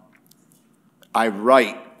 I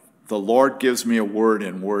write, the Lord gives me a word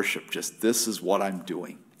in worship. Just this is what I'm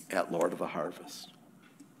doing at Lord of the Harvest.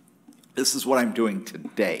 This is what I'm doing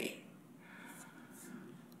today.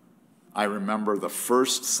 I remember the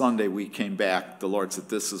first Sunday we came back, the Lord said,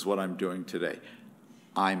 this is what I'm doing today.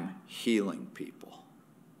 I'm healing people.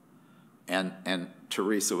 And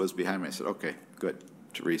Teresa was behind me. I said, okay, good.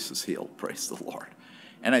 Teresa's healed. Praise the Lord.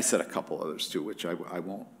 And I said a couple others too, which I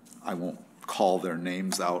won't call their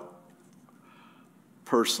names out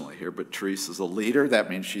personally here, but Teresa's a leader. That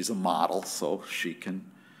means she's a model, so she can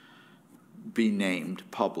be named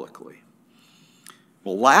publicly.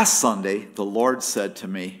 Well, last Sunday, the Lord said to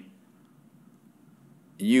me,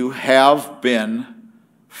 you have been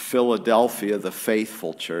Philadelphia, the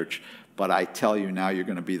faithful church, but I tell you now you're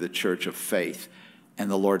going to be the church of faith. And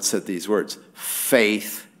the Lord said these words,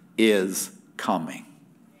 faith is coming.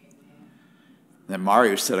 Then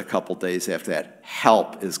Mario said a couple days after that,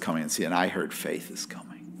 help is coming. And I heard faith is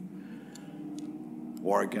coming.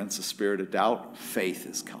 War against the spirit of doubt, faith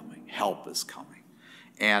is coming. Help is coming.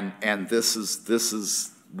 And this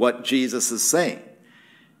is what Jesus is saying.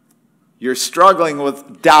 You're struggling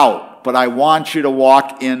with doubt, but I want you to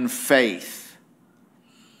walk in faith.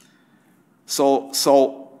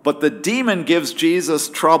 But the demon gives Jesus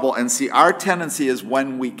trouble. And see, our tendency is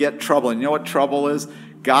when we get trouble, and you know what trouble is?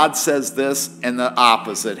 God says this and the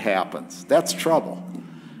opposite happens. That's trouble.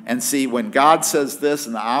 And see, when God says this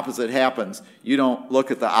and the opposite happens, you don't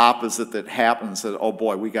look at the opposite that happens and say, oh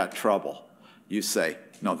boy, we got trouble. You say,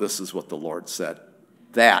 no, this is what the Lord said.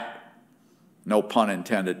 That, no pun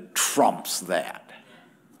intended, trumps that.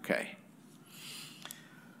 Okay.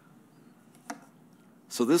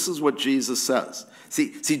 So this is what Jesus says.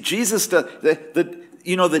 See, Jesus,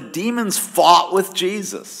 the demons fought with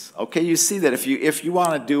Jesus. Okay, you see that if you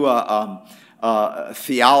want to do a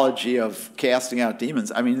theology of casting out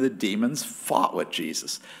demons, I mean, the demons fought with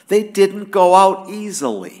Jesus. They didn't go out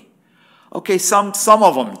easily. Okay, some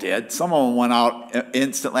of them did. Some of them went out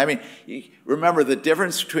instantly. I mean, remember the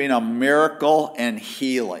difference between a miracle and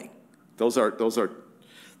healing.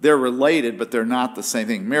 They're related, but they're not the same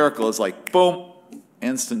thing. Miracle is like, boom,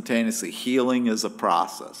 instantaneously. Healing is a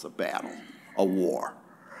process, a battle, a war.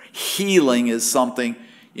 Healing is something,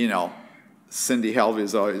 Cindy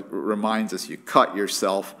Helvey always reminds us, you cut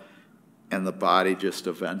yourself and the body just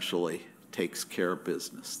eventually takes care of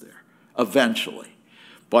business there. Eventually.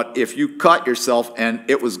 But if you cut yourself and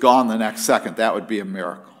it was gone the next second, that would be a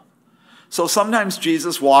miracle. So sometimes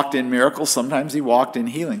Jesus walked in miracles, sometimes he walked in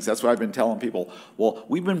healings. That's why I've been telling people, well,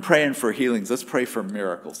 we've been praying for healings. Let's pray for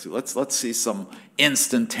miracles too. Let's see some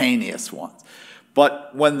instantaneous ones.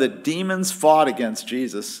 But when the demons fought against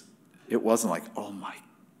Jesus, it wasn't like, oh my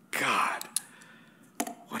God.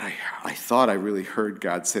 I thought I really heard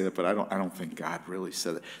God say that, but I don't think God really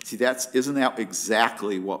said it. See, isn't that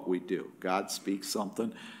exactly what we do? God speaks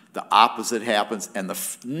something, the opposite happens, and the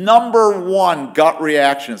number one gut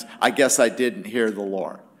reaction is, I guess I didn't hear the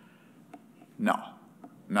Lord. No.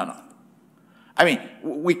 I mean,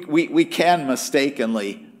 we can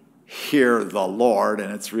mistakenly hear the Lord,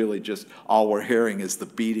 and it's really just all we're hearing is the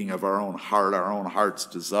beating of our own heart, our own heart's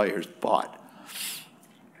desires, but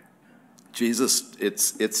Jesus,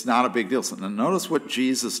 it's not a big deal. So now notice what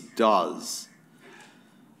Jesus does.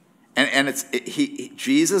 And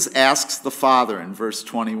Jesus asks the Father in verse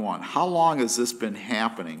 21, how long has this been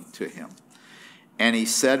happening to him? And he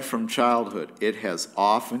said from childhood, it has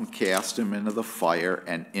often cast him into the fire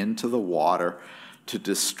and into the water to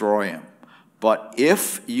destroy him. But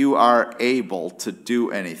if you are able to do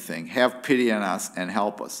anything, have pity on us and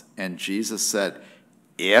help us. And Jesus said,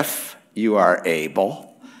 if you are able.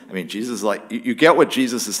 I mean, Jesus is like, you get what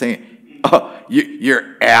Jesus is saying.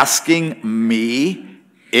 You're asking me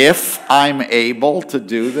if I'm able to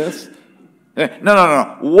do this?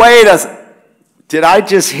 No. Wait a second. Did I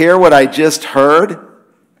just hear what I just heard?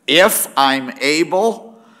 If I'm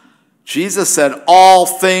able? Jesus said, all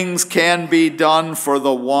things can be done for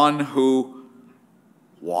the one who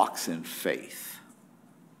walks in faith.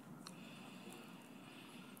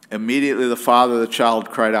 Immediately the father of the child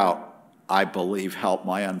cried out, I believe, help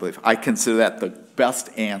my unbelief. I consider that the best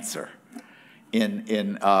answer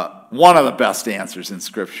in one of the best answers in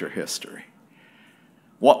Scripture history.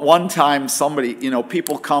 One time somebody,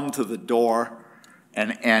 people come to the door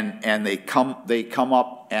and they come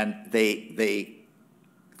up and they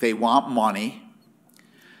want money,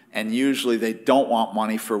 and usually they don't want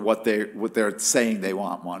money for what they're saying they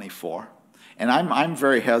want money for. And I'm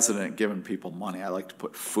very hesitant at giving people money. I like to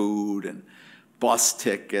put food and bus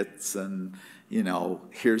tickets and,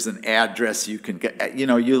 here's an address you can get.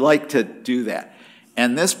 You like to do that.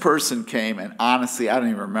 And this person came, and honestly, I don't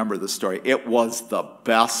even remember the story. It was the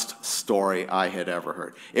best story I had ever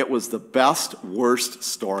heard. It was the best, worst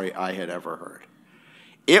story I had ever heard.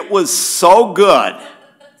 It was so good.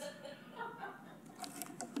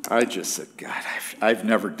 I just said, God, I've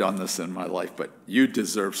never done this in my life, but you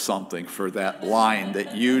deserve something for that line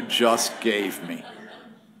that you just gave me.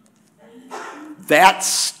 That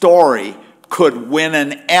story could win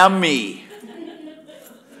an Emmy.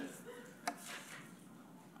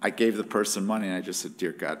 I gave the person money, and I just said,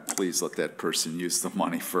 dear God, please let that person use the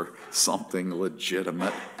money for something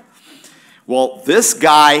legitimate. Well, this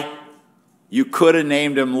guy, you could have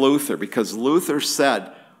named him Luther, because Luther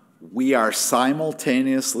said, we are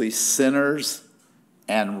simultaneously sinners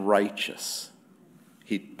and righteous.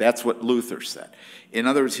 That's what Luther said. In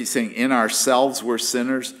other words, he's saying in ourselves we're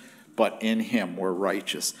sinners, but in him we're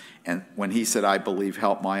righteous. And when he said, I believe,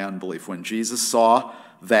 help my unbelief, when Jesus saw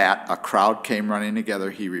that, a crowd came running together.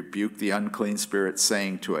 He rebuked the unclean spirit,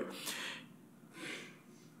 saying to it,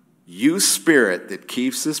 you spirit that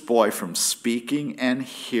keeps this boy from speaking and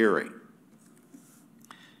hearing.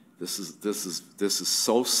 This is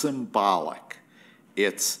so symbolic.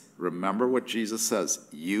 It's, remember what Jesus says,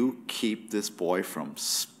 you keep this boy from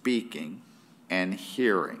speaking and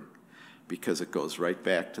hearing, because it goes right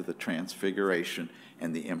back to the transfiguration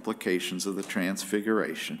and the implications of the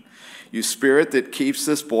transfiguration. You spirit that keeps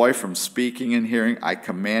this boy from speaking and hearing, I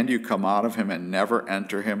command you, come out of him and never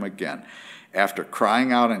enter him again. After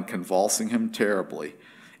crying out and convulsing him terribly,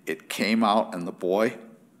 it came out, and the boy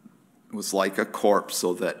was like a corpse,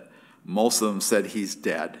 so that most of them said he's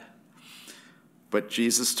dead. But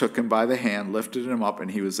Jesus took him by the hand, lifted him up,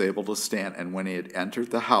 and he was able to stand. And when he had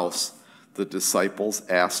entered the house, the disciples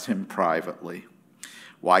asked him privately,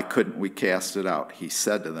 why couldn't we cast it out? He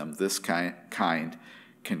said to them, this kind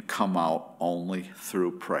can come out only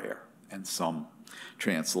through prayer. And some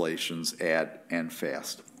translations add, and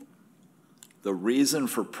fast. The reason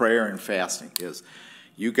for prayer and fasting is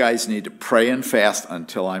you guys need to pray and fast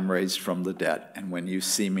until I'm raised from the dead. And when you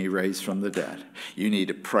see me raised from the dead, you need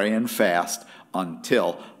to pray and fast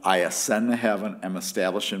until I ascend to heaven, am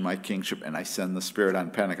established in my kingship, and I send the Spirit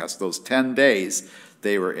on Pentecost. Those 10 days,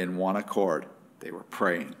 they were in one accord. They were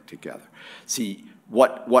praying together. See,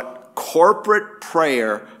 what corporate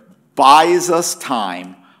prayer buys us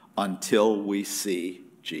time until we see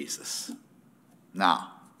Jesus.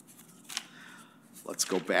 Now, let's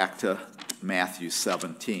go back to Matthew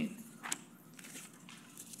 17.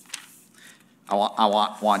 I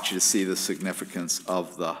want you to see the significance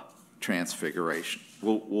of the transfiguration.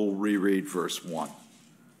 We'll reread verse 1.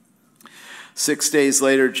 6 days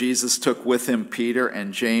later, Jesus took with him Peter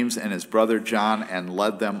and James and his brother John and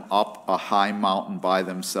led them up a high mountain by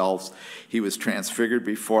themselves. He was transfigured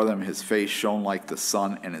before them. His face shone like the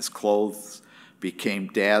sun, and his clothes became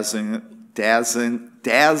dazzling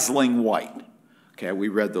white. Okay, we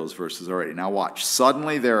read those verses already. Now watch.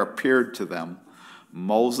 Suddenly there appeared to them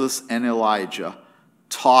Moses and Elijah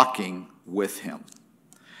talking with him.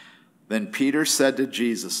 Then Peter said to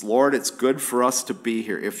Jesus, Lord, it's good for us to be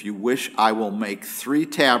here. If you wish, I will make 3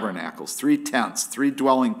 tabernacles, 3 tents, 3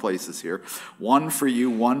 dwelling places here. One for you,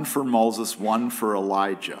 one for Moses, one for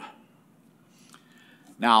Elijah.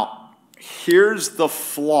 Now, here's the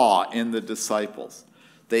flaw in the disciples.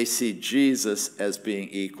 They see Jesus as being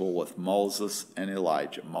equal with Moses and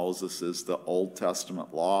Elijah. Moses is the Old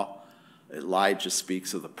Testament law. Elijah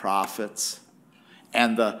speaks of the prophets.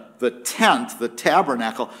 And the tent, the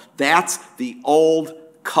tabernacle, that's the old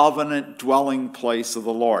covenant dwelling place of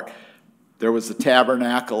the Lord. There was the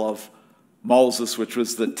tabernacle of Moses, which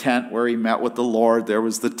was the tent where he met with the Lord. There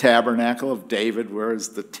was the tabernacle of David, where is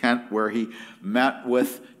the tent where he met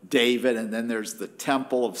with David. And then there's the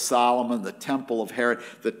temple of Solomon, the temple of Herod.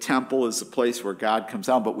 The temple is the place where God comes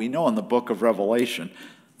down. But we know in the book of Revelation,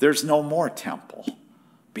 there's no more temple,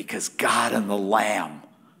 because God and the Lamb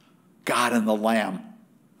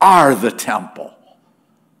are the temple.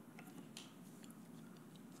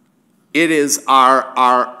 It is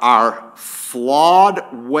our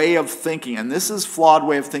flawed way of thinking, and this is flawed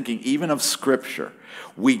way of thinking even of Scripture.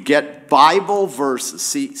 We get Bible verses.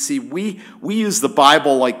 See, we use the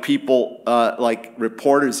Bible like people, like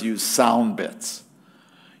reporters use sound bits.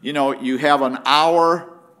 You know, you have an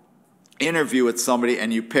hour interview with somebody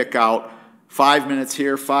and you pick out 5 minutes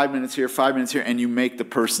here, 5 minutes here, 5 minutes here, and you make the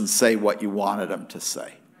person say what you wanted them to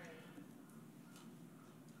say.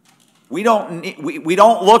 We don't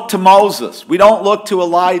look to Moses. We don't look to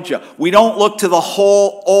Elijah. We don't look to the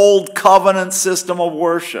whole old covenant system of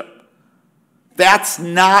worship. That's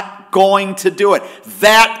not going to do it.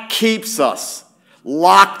 That keeps us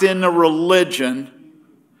locked into religion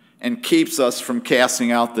and keeps us from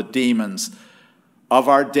casting out the demons of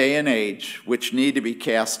our day and age, which need to be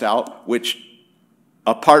cast out, which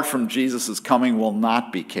apart from Jesus' coming will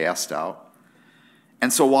not be cast out.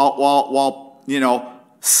 And so while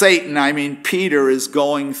Satan, Peter is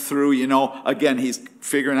going through, again, he's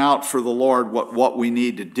figuring out for the Lord what we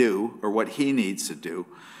need to do, or what he needs to do.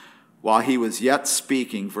 While he was yet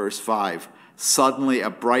speaking, verse 5, Suddenly a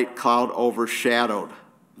bright cloud overshadowed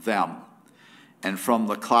them, and from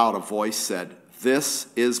the cloud a voice said, "This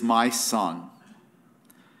is my Son,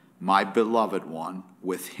 my beloved one.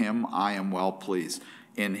 With him I am well pleased.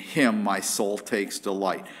 In him my soul takes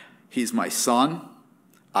delight." He's my Son.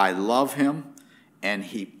 I love him, and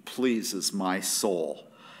he pleases my soul.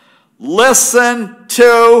 Listen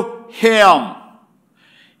to him.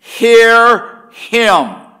 Hear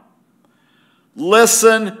him.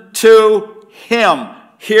 Listen to him.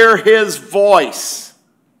 Hear his voice.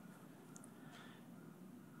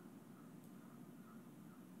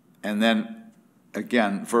 And then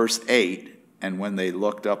again, verse 8, and when they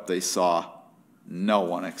looked up, they saw no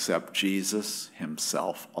one except Jesus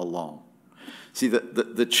himself alone. See,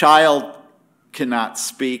 the child cannot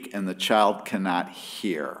speak and the child cannot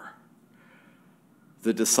hear.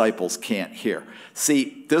 The disciples can't hear.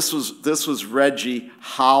 See, this was Reggie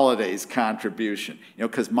Holliday's contribution.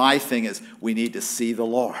 Because my thing is, we need to see the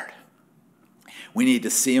Lord. We need to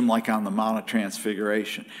see him like on the Mount of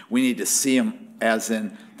Transfiguration. We need to see him as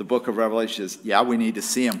in the book of Revelation. Yeah, we need to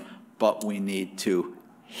see him, but we need to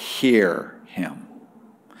hear him.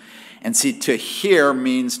 And see, to hear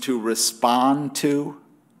means to respond to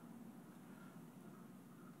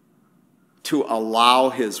allow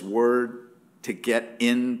his word to get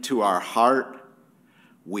into our heart.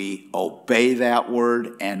 We obey that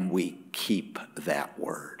word and we keep that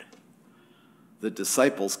word. The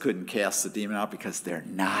disciples couldn't cast the demon out because they're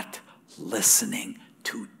not listening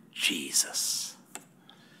to Jesus.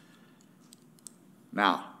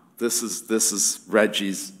 Now, this is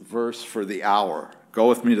Reggie's verse for the hour. Go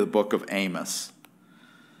with me to the book of Amos.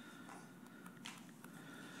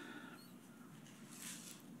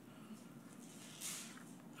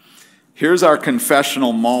 Here's our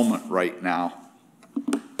confessional moment right now.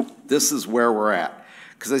 This is where we're at.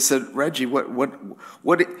 Because I said, Reggie,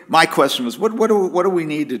 my question was, what do we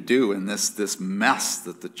need to do in this mess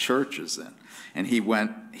that the church is in? And he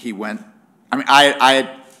went, I mean,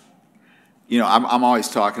 I'm always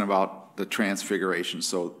talking about the transfiguration.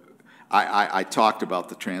 So I talked about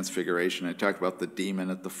the transfiguration. I talked about the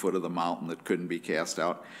demon at the foot of the mountain that couldn't be cast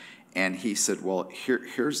out. And he said, well,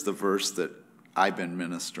 here's the verse that I've been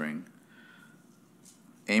ministering.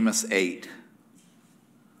 Amos 8,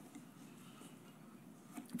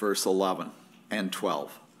 verse 11 and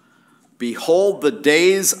 12. Behold, the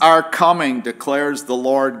days are coming, declares the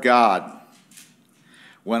Lord God,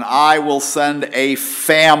 when I will send a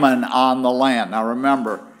famine on the land. Now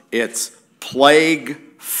remember, it's plague,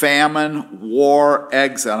 famine, war,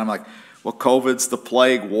 exile. I'm like, well, COVID's the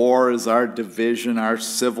plague, war is our division, our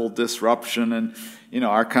civil disruption, and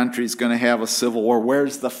our country's going to have a civil war.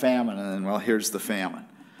 Where's the famine? And then, well, here's the famine.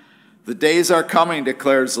 The days are coming,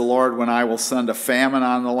 declares the Lord, when I will send a famine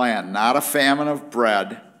on the land, not a famine of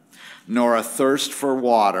bread, nor a thirst for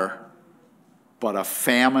water, but a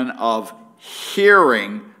famine of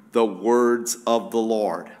hearing the words of the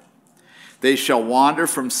Lord. They shall wander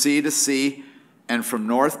from sea to sea, and from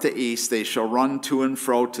north to east. They shall run to and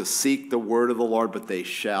fro to seek the word of the Lord, but they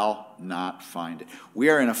shall not find it. We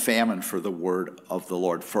are in a famine for the word of the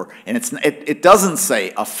Lord. And it doesn't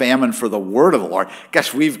say a famine for the word of the Lord.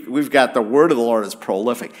 Gosh, we've got the word of the Lord is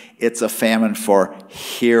prolific. It's a famine for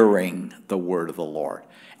hearing the word of the Lord.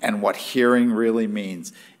 And what hearing really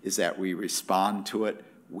means is that we respond to it,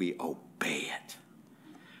 we obey it.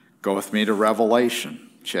 Go with me to Revelation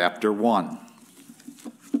chapter 1.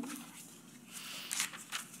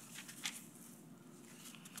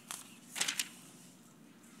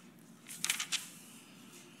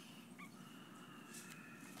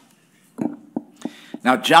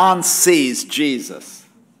 Now, John sees Jesus,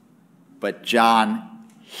 but John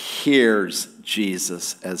hears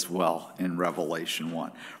Jesus as well in Revelation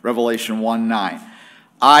 1. Revelation 1:9.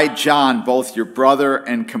 I, John, both your brother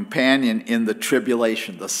and companion in the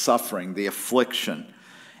tribulation, the suffering, the affliction,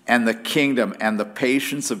 and the kingdom and the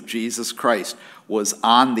patience of Jesus Christ, was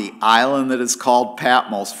on the island that is called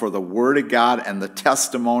Patmos for the word of God and the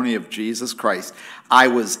testimony of Jesus Christ. I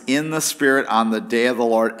was in the Spirit on the day of the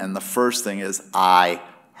Lord, and the first thing is, I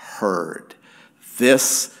heard,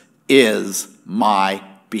 this is my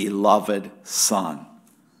beloved Son.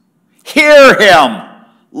 Hear him,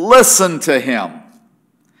 listen to him.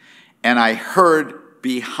 And I heard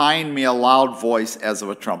behind me a loud voice as of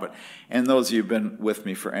a trumpet. And those of you who've been with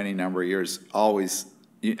me for any number of years, always,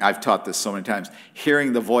 I've taught this so many times,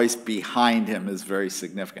 hearing the voice behind him is very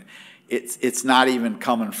significant. It's not even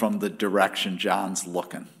coming from the direction John's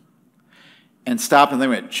looking. And stop and think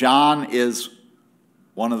a minute. John is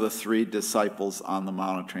one of the 3 disciples on the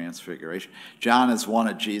Mount of Transfiguration. John is one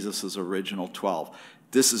of Jesus' original 12.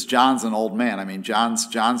 This is John's an old man. I mean, John's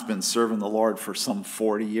been serving the Lord for some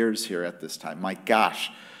 40 years here at this time. My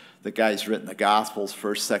gosh, the guy's written the Gospels,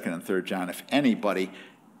 1st, 2nd, and 3rd John. If anybody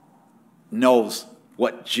knows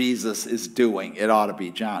what Jesus is doing, it ought to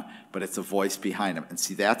be John. But it's a voice behind him. And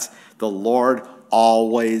see, that's the Lord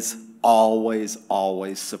always, always,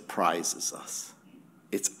 always surprises us.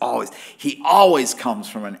 He always comes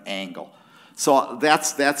from an angle. So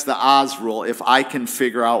that's the Oz rule. If I can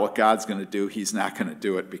figure out what God's going to do, he's not going to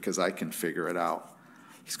do it because I can figure it out.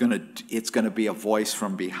 It's going to be a voice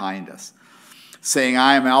from behind us, saying,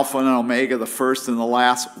 I am Alpha and Omega, the first and the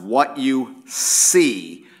last. What you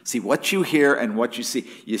see, what you hear and what you see.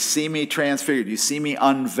 You see me transfigured. You see me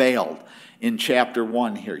unveiled in chapter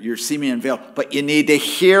 1 here. You see me unveiled, but you need to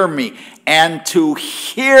hear me. And to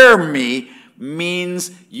hear me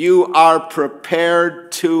means you are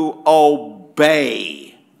prepared to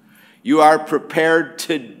obey. You are prepared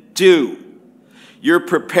to do. You're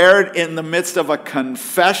prepared in the midst of a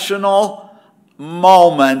confessional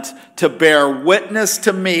moment to bear witness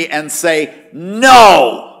to me and say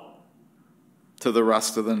no to the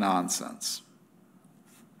rest of the nonsense.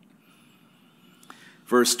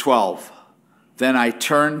 Verse 12, then I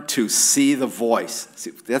turned to see the voice.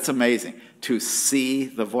 See, that's amazing. To see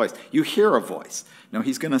the voice. You hear a voice. No,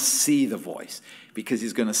 he's going to see the voice because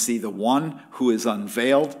he's going to see the one who is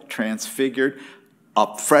unveiled, transfigured,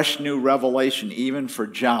 a fresh new revelation even for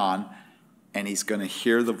John, and he's going to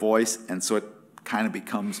hear the voice, and so it kind of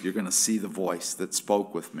becomes, you're going to see the voice that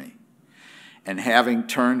spoke with me. And having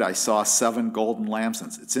turned, I saw 7 golden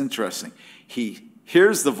lampstands. It's interesting. He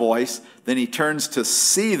hears the voice, then he turns to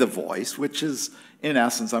see the voice, which is, in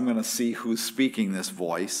essence, I'm going to see who's speaking this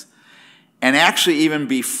voice. And actually, even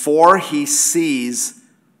before he sees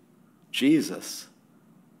Jesus,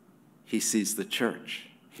 he sees the church.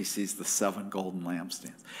 He sees the 7 golden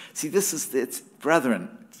lampstands. See, brethren,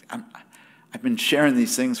 I've been sharing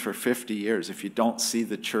these things for 50 years. If you don't see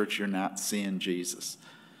the church, you're not seeing Jesus.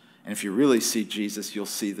 And if you really see Jesus, you'll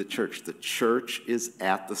see the church. The church is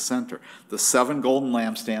at the center. The 7 golden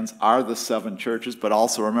lampstands are the 7 churches, but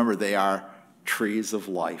also remember, they are trees of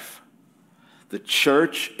life. The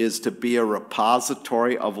church is to be a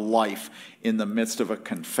repository of life in the midst of a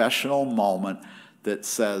confessional moment that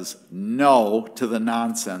says no to the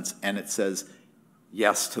nonsense and it says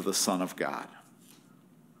yes to the Son of God.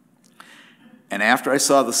 And after I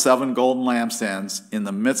saw the 7 golden lampstands, in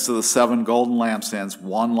the midst of the 7 golden lampstands,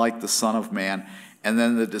 one like the Son of Man, and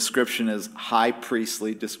then the description is high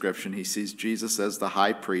priestly description. He sees Jesus as the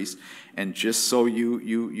high priest. And just so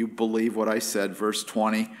you believe what I said, verse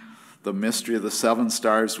 20, the mystery of the 7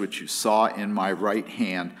 stars which you saw in my right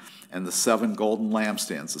hand, and the 7 golden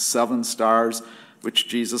lampstands. The 7 stars which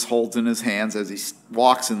Jesus holds in his hands as he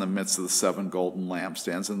walks in the midst of the 7 golden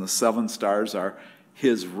lampstands. And the 7 stars are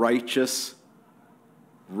his righteous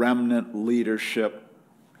remnant leadership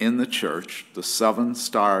in the church. The 7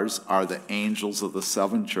 stars are the angels of the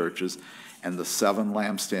 7 churches, and the 7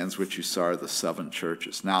 lampstands which you saw are the 7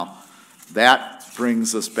 churches. Now, that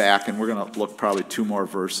brings us back, and we're going to look probably 2 more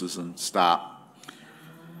verses and stop.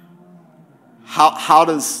 How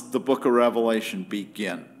does the book of Revelation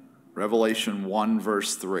begin? Revelation 1,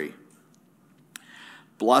 verse 3.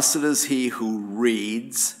 Blessed is he who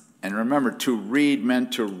reads, and remember, to read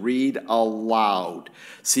meant to read aloud.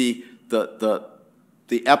 See, the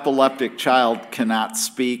epileptic child cannot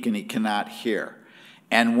speak and he cannot hear.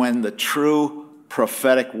 And when the true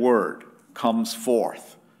prophetic word comes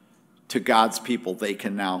forth to God's people, they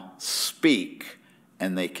can now speak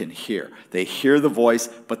and they can hear. They hear the voice,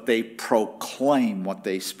 but they proclaim what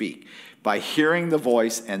they speak. By hearing the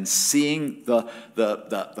voice and seeing the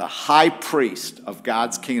high priest of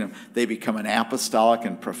God's kingdom, they become an apostolic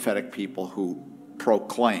and prophetic people who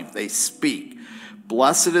proclaim. They speak.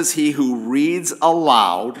 Blessed is he who reads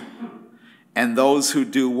aloud, and those who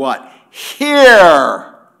do what?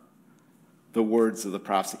 Hear the words of the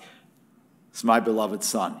prophecy. It's my beloved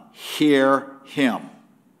Son. Hear him.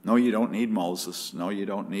 No, you don't need Moses. No, you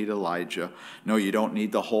don't need Elijah. No, you don't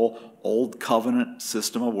need the whole old covenant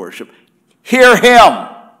system of worship. Hear him.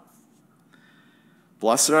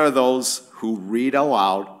 Blessed are those who read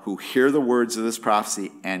aloud, who hear the words of this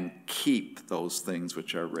prophecy, and keep those things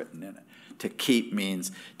which are written in it. To keep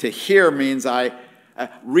means, to hear means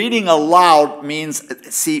reading aloud means,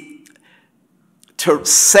 to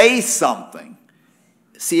say something.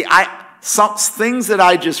 Some things that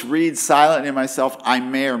I just read silently to myself, I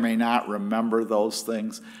may or may not remember those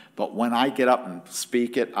things, but when I get up and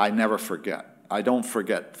speak it, I never forget. I don't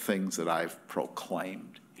forget things that I've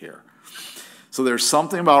proclaimed here. So there's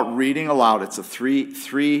something about reading aloud. It's a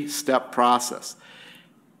three-step process.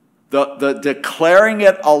 The declaring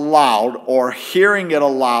it aloud or hearing it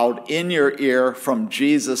aloud in your ear from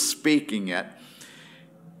Jesus speaking it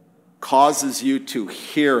causes you to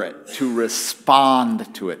hear it, to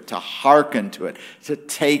respond to it, to hearken to it, to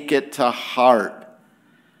take it to heart.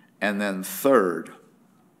 And then third,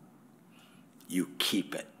 you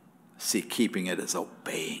keep it. See, keeping it is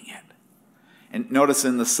obeying it. And notice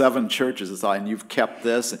in the 7 churches, it's all, and you've kept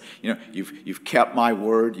this, and, you've kept my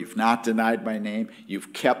word, you've not denied my name,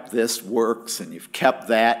 you've kept this works, and you've kept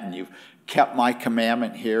that, and you've kept my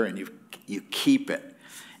commandment here, and you keep it.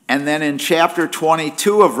 And then in chapter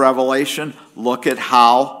 22 of Revelation, look at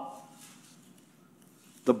how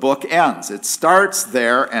the book ends. It starts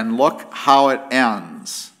there, and look how it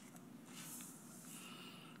ends.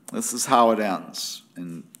 This is how it ends.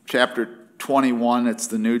 In chapter 21, it's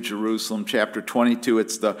the New Jerusalem. Chapter 22,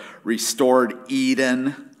 it's the restored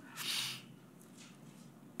Eden.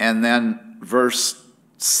 And then verse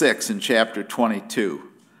 6 in chapter 22,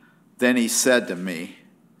 then he said to me,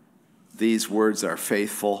 these words are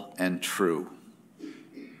faithful and true.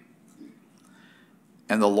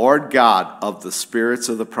 And the Lord God of the spirits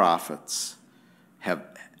of the prophets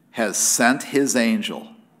has sent his angel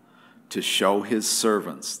to show his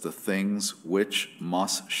servants the things which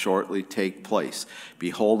must shortly take place.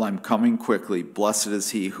 Behold, I'm coming quickly. Blessed is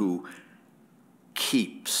he who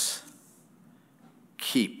keeps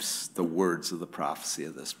the words of the prophecy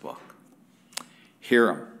of this book.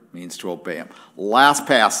 Hear him means to obey him. Last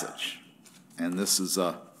passage, and this is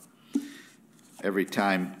every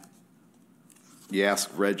time you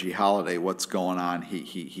ask Reggie Holiday what's going on,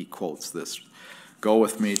 he quotes this. Go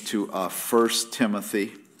with me to 1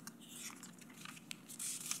 Timothy.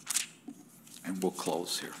 And we'll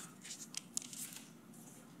close here.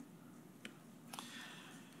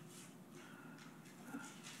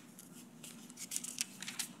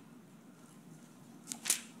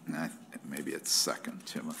 Maybe it's 2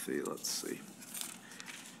 Timothy. Let's see.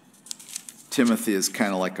 Timothy is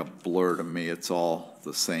kind of like a blur to me. It's all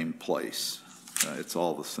the same place. It's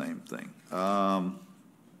all the same thing. No,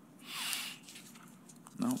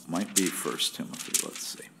 it might be 1 Timothy. Let's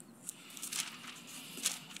see.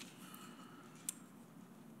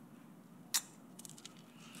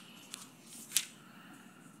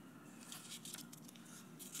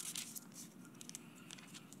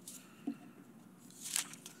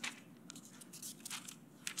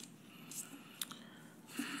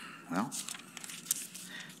 Well,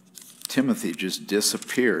 Timothy just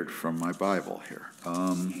disappeared from my Bible here.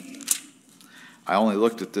 I only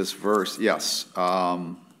looked at this verse. Yes.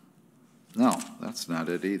 No, that's not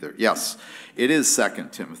it either. Yes, it is 2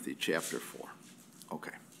 Timothy chapter 4.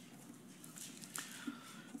 Okay.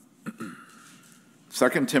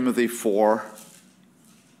 2 Timothy 4.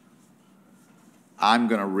 I'm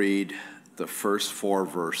going to read the first 4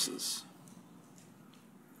 verses.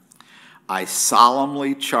 I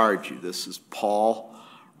solemnly charge you, this is Paul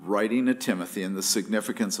writing to Timothy, and the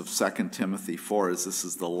significance of 2 Timothy 4 is this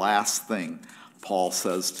is the last thing Paul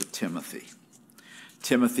says to Timothy.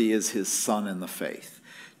 Timothy is his son in the faith.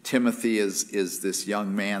 Timothy is this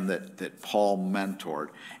young man that Paul mentored,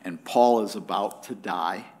 and Paul is about to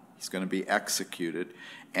die. He's going to be executed,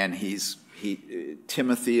 and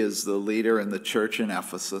Timothy is the leader in the church in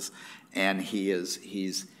Ephesus, and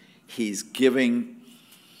he's giving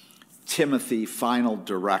Timothy final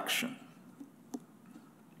direction.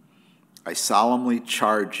 I solemnly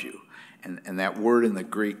charge you, and that word in the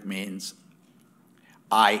Greek means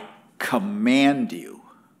I command you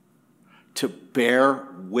to bear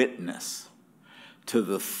witness to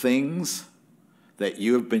the things that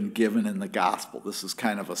you have been given in the gospel. This is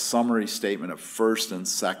kind of a summary statement of 1 and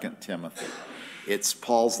 2 Timothy.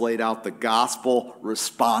 Paul's laid out the gospel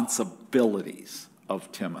responsibilities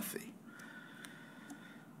of Timothy.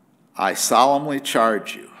 I solemnly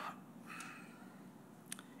charge you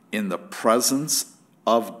in the presence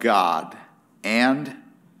of God and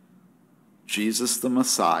Jesus the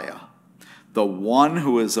Messiah, the one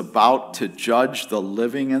who is about to judge the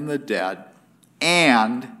living and the dead,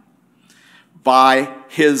 and by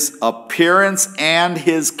his appearance and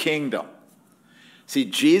his kingdom. See,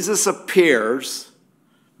 Jesus appears,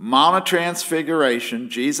 Mount of Transfiguration,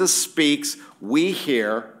 Jesus speaks, we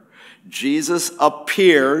hear. Jesus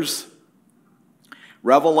appears,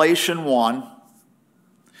 Revelation 1,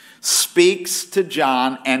 speaks to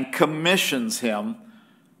John and commissions him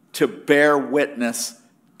to bear witness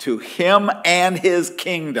to him and his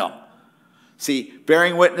kingdom. See,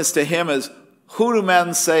 bearing witness to him is, who do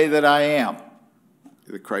men say that I am?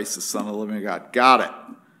 The Christ, the Son of the living God. Got it.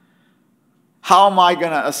 How am I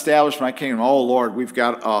going to establish my kingdom? Oh, Lord, we've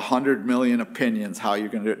got 100 million opinions how you're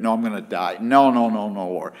going to do it. No, I'm going to die. No,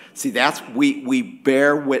 Lord. See, we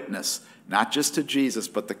bear witness, not just to Jesus,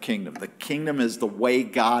 but the kingdom. The kingdom is the way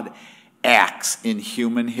God acts in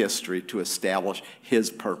human history to establish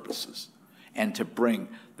his purposes and to bring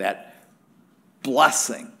that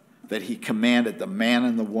blessing that he commanded the man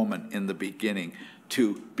and the woman in the beginning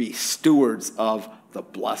to be stewards of the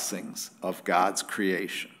blessings of God's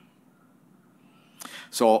creation.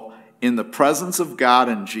 So, in the presence of God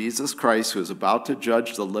and Jesus Christ, who is about to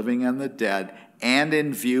judge the living and the dead, and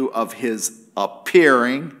in view of his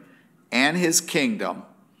appearing and his kingdom,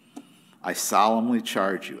 I solemnly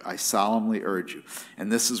charge you, I solemnly urge you.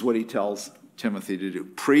 And this is what he tells Timothy to do.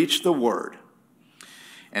 Preach the word.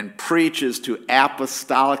 And preach is to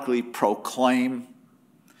apostolically proclaim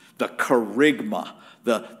the kerygma,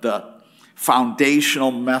 the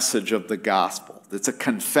foundational message of the gospel. It's a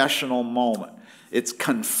confessional moment. It's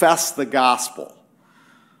confess the gospel.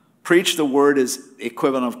 Preach the word is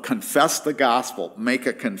equivalent of confess the gospel. Make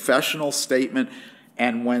a confessional statement,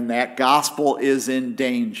 and when that gospel is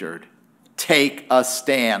endangered, take a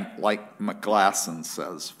stand, like McGlasson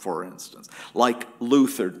says, for instance, like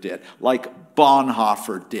Luther did, like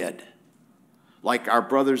Bonhoeffer did, like our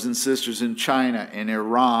brothers and sisters in China and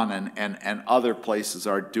Iran and other places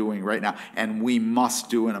are doing right now, and we must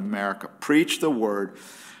do in America. Preach the word,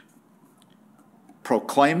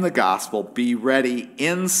 proclaim the gospel, be ready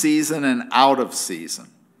in season and out of season.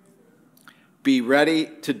 Be ready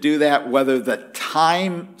to do that whether the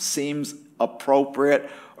time seems appropriate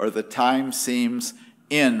or the time seems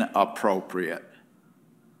inappropriate.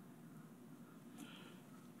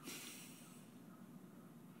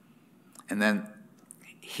 And then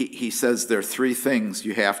he says there are three things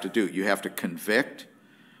you have to do. You have to convict,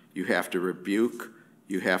 you have to rebuke,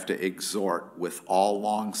 you have to exhort with all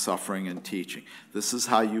long-suffering and teaching. This is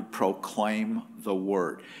how you proclaim the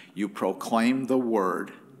word. You proclaim the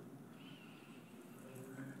word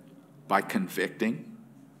by convicting,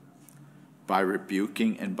 by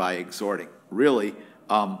rebuking, and by exhorting. Really,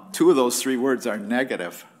 two of those three words are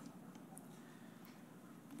negative.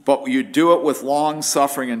 But you do it with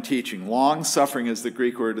long-suffering and teaching. Long-suffering is the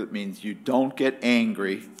Greek word that means you don't get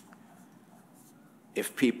angry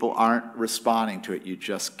if people aren't responding to it. You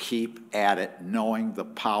just keep at it, knowing the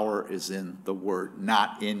power is in the word,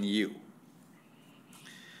 not in you.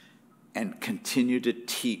 And continue to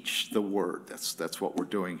teach the word. That's what we're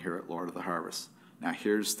doing here at Lord of the Harvest. Now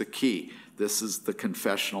here's the key. This is the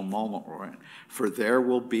confessional moment we're in. For there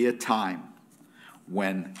will be a time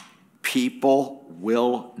when people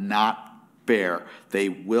will not bear. They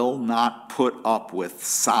will not put up with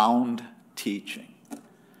sound teaching.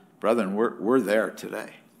 Brethren, we're there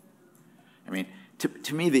today. I mean,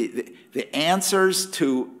 to me, the answers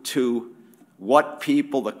to what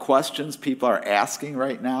people, the questions people are asking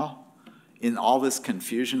right now in all this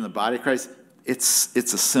confusion in the body of Christ, it's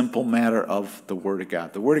a simple matter of the Word of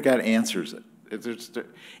God. The Word of God answers it.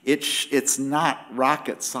 It's not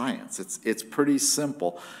rocket science. It's pretty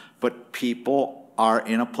simple. But people are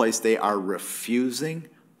in a place they are refusing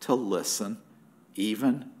to listen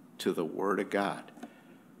even to the Word of God.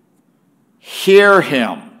 Hear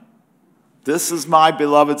him. This is my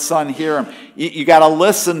beloved Son, hear him. You got to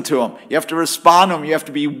listen to him. You have to respond to him. You have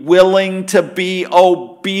to be willing to be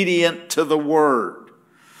obedient to the word.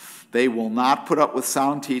 They will not put up with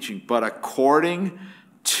sound teaching, but according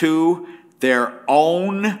to their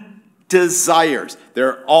own desires,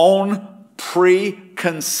 their own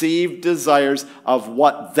preconceived desires of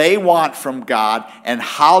what they want from God and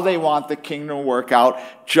how they want the kingdom to work out,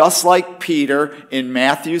 just like Peter in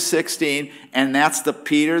Matthew 16. And that's the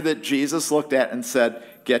Peter that Jesus looked at and said,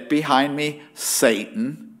 "Get behind me,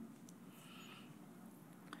 Satan."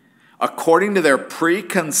 According to their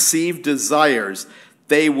preconceived desires,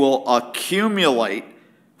 they will accumulate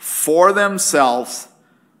for themselves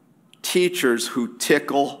teachers who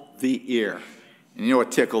tickle the ear. And you know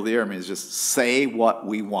what tickle the ear means? Just say what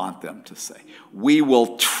we want them to say. We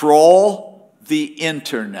will troll the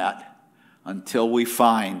internet until we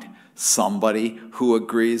find somebody who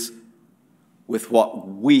agrees with what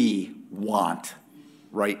we want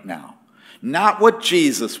right now. Not what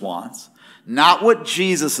Jesus wants, not what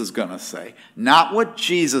Jesus is going to say, not what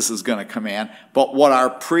Jesus is going to command, but what our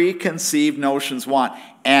preconceived notions want.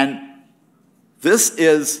 And this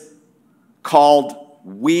is called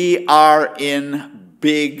we are in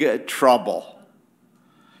big trouble.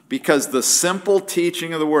 Because the simple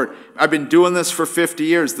teaching of the word, I've been doing this for 50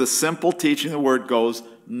 years, the simple teaching of the word goes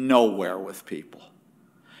nowhere with people.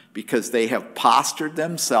 Because they have postured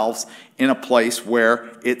themselves in a place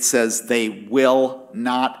where it says they will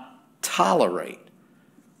not tolerate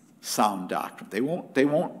sound doctrine. They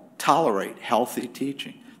won't tolerate healthy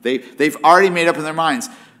teaching. They've already made up in their minds,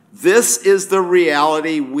 this is the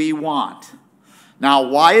reality we want. Now,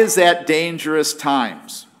 why is that dangerous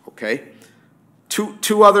times? Okay.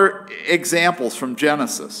 Two other examples from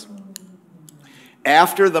Genesis.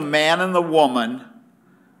 After the man and the woman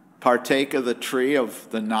partake of the tree of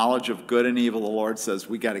the knowledge of good and evil, the Lord says,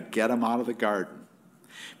 we got to get them out of the garden.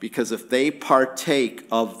 Because if they partake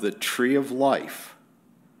of the tree of life,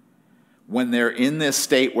 when they're in this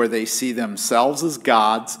state where they see themselves as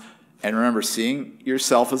gods, and remember, seeing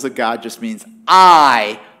yourself as a god just means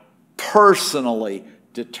I personally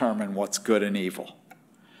determine what's good and evil.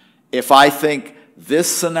 If I think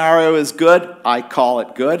this scenario is good, I call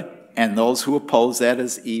it good, and those who oppose that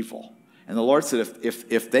as evil. And the Lord said,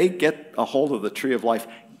 if they get a hold of the tree of life,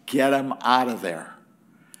 get them out of there.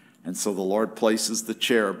 And so the Lord places the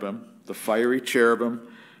cherubim, the fiery cherubim,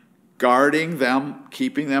 guarding them,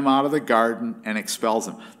 keeping them out of the garden, and expels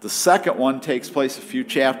them. The second one takes place a few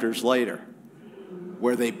chapters later,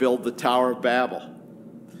 where they build the Tower of Babel.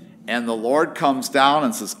 And the Lord comes down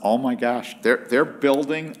and says, oh my gosh, they're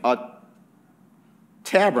building a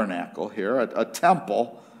tabernacle here, a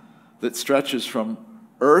temple that stretches from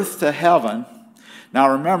earth to heaven.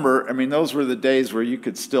 Now remember, I mean, those were the days where you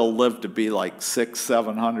could still live to be like 600,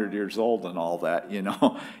 700 years old and all that, you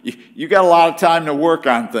know. You got a lot of time to work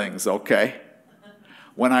on things, okay?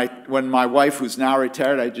 When my wife, who's now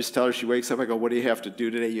retired, I just tell her, she wakes up, I go, what do you have to do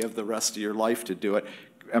today? You have the rest of your life to do it.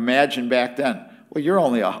 Imagine back then, well, you're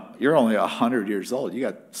only 100 years old. You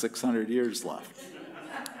got 600 years left.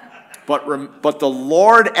 But the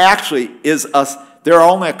Lord actually is us. There are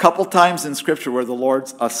only a couple times in Scripture where the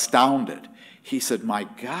Lord's astounded. He said, my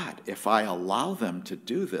God, if I allow them to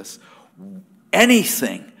do this,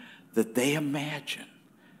 anything that they imagine,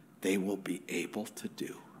 they will be able to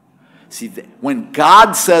do. See, when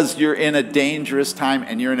God says you're in a dangerous time,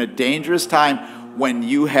 and you're in a dangerous time when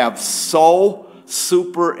you have so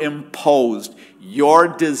superimposed your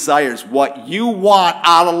desires, what you want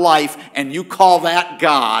out of life, and you call that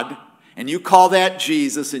God, and you call that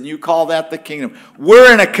Jesus, and you call that the kingdom.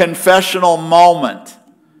 We're in a confessional moment.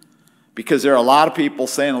 Because there are a lot of people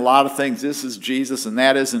saying a lot of things. This is Jesus and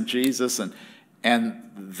that isn't Jesus. And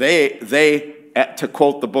they, to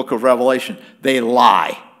quote the book of Revelation, they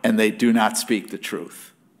lie and they do not speak the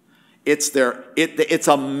truth. It's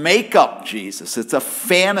a make-up Jesus. It's a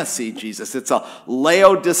fantasy Jesus. It's a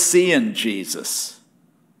Laodicean Jesus.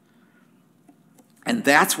 And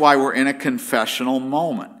that's why we're in a confessional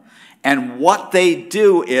moment. And what they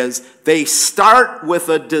do is they start with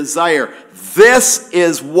a desire. This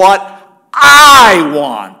is what I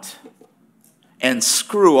want. And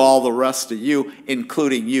screw all the rest of you,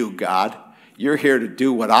 including you, God. You're here to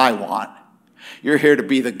do what I want. You're here to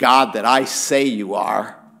be the God that I say you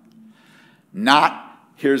are. Not,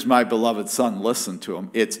 here's my beloved son, listen to him.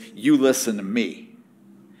 It's, you listen to me.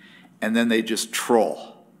 And then they just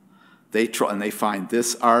troll. They troll, and they find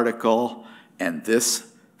this article, and this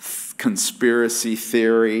conspiracy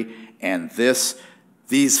theory, and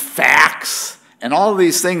these facts, and all of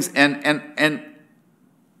these things, and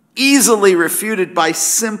easily refuted by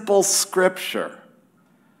simple scripture.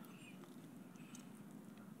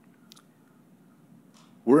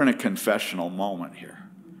 We're in a confessional moment here.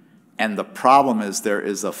 And the problem is there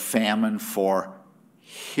is a famine for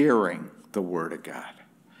hearing the word of God.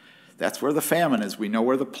 That's where the famine is. We know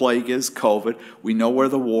where the plague is, COVID. We know where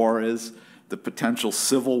the war is, the potential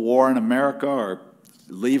civil war in America, or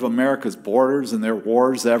leave America's borders, and there are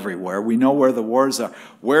wars everywhere. We know where the wars are.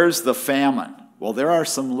 Where's the famine? Well, there are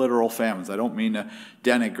some literal famines. I don't mean to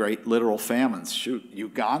denigrate literal famines. Shoot,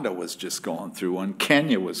 Uganda was just going through one.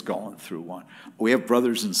 Kenya was going through one. We have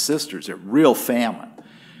brothers and sisters. They're real famine.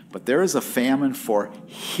 But there is a famine for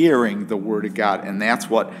hearing the word of God, and that's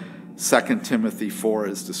what 2 Timothy 4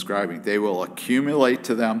 is describing. They will accumulate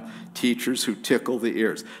to them teachers who tickle the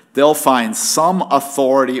ears. They'll find some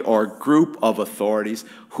authority or group of authorities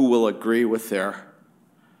who will agree with their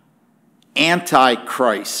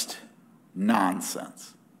antichrist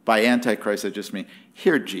nonsense. By antichrist, I just mean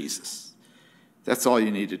hear Jesus. That's all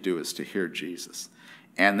you need to do, is to hear Jesus.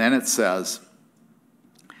 And then it says,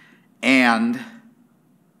 and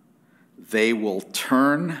they will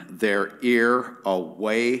turn their ear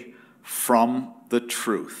away from the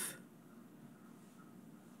truth,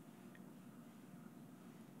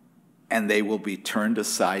 and they will be turned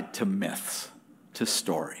aside to myths, to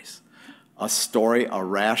stories. A story, a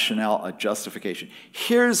rationale, a justification.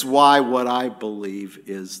 Here's why what I believe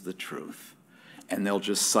is the truth. And they'll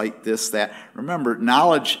just cite this, that. Remember,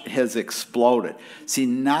 knowledge has exploded. See,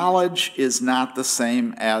 knowledge is not the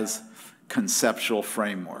same as conceptual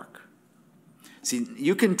framework. See,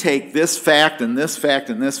 you can take this fact and this fact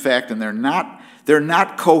and this fact, and they're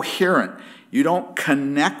not coherent. You don't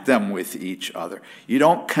connect them with each other. You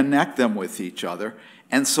don't connect them with each other,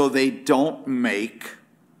 and so they don't make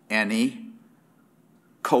any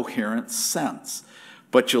coherent sense.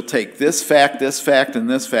 But you'll take this fact, and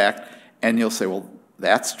this fact, and you'll say, well,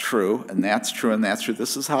 that's true, and that's true, and that's true.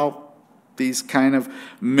 This is how these kind of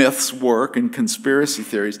myths work and conspiracy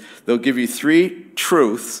theories. They'll give you three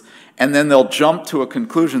truths, and then they'll jump to a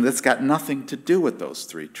conclusion that's got nothing to do with those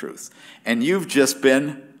three truths. And you've just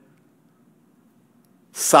been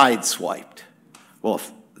sideswiped. Well,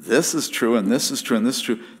 if this is true, and this is true, and this is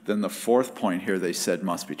true, then the fourth point here they said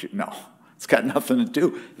must be true. No, it's got nothing to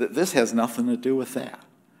do. This has nothing to do with that.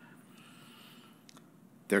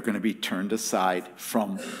 They're going to be turned aside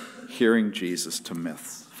from hearing Jesus to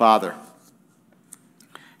myths. Father,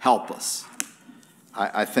 help us.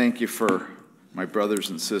 I thank you for my brothers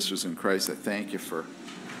and sisters in Christ. I thank you for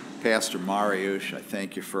Pastor Mariusz. I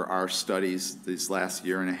thank you for our studies these last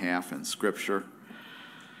year and a half in Scripture.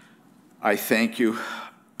 I thank you,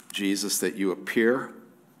 Jesus, that you appear,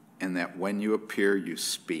 and that when you appear, you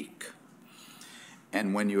speak.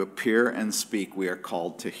 And when you appear and speak, we are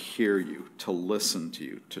called to hear you, to listen to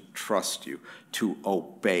you, to trust you, to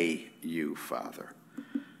obey you, Father.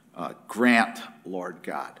 Grant, Lord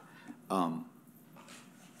God,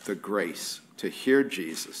 the grace to hear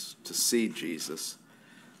Jesus, to see Jesus,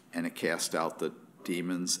 and to cast out the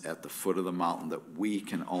demons at the foot of the mountain that we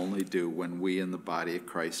can only do when we in the body of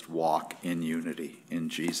Christ walk in unity. In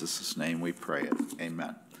Jesus' name we pray it.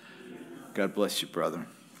 Amen. God bless you, brother.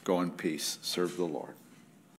 Go in peace. Serve the Lord.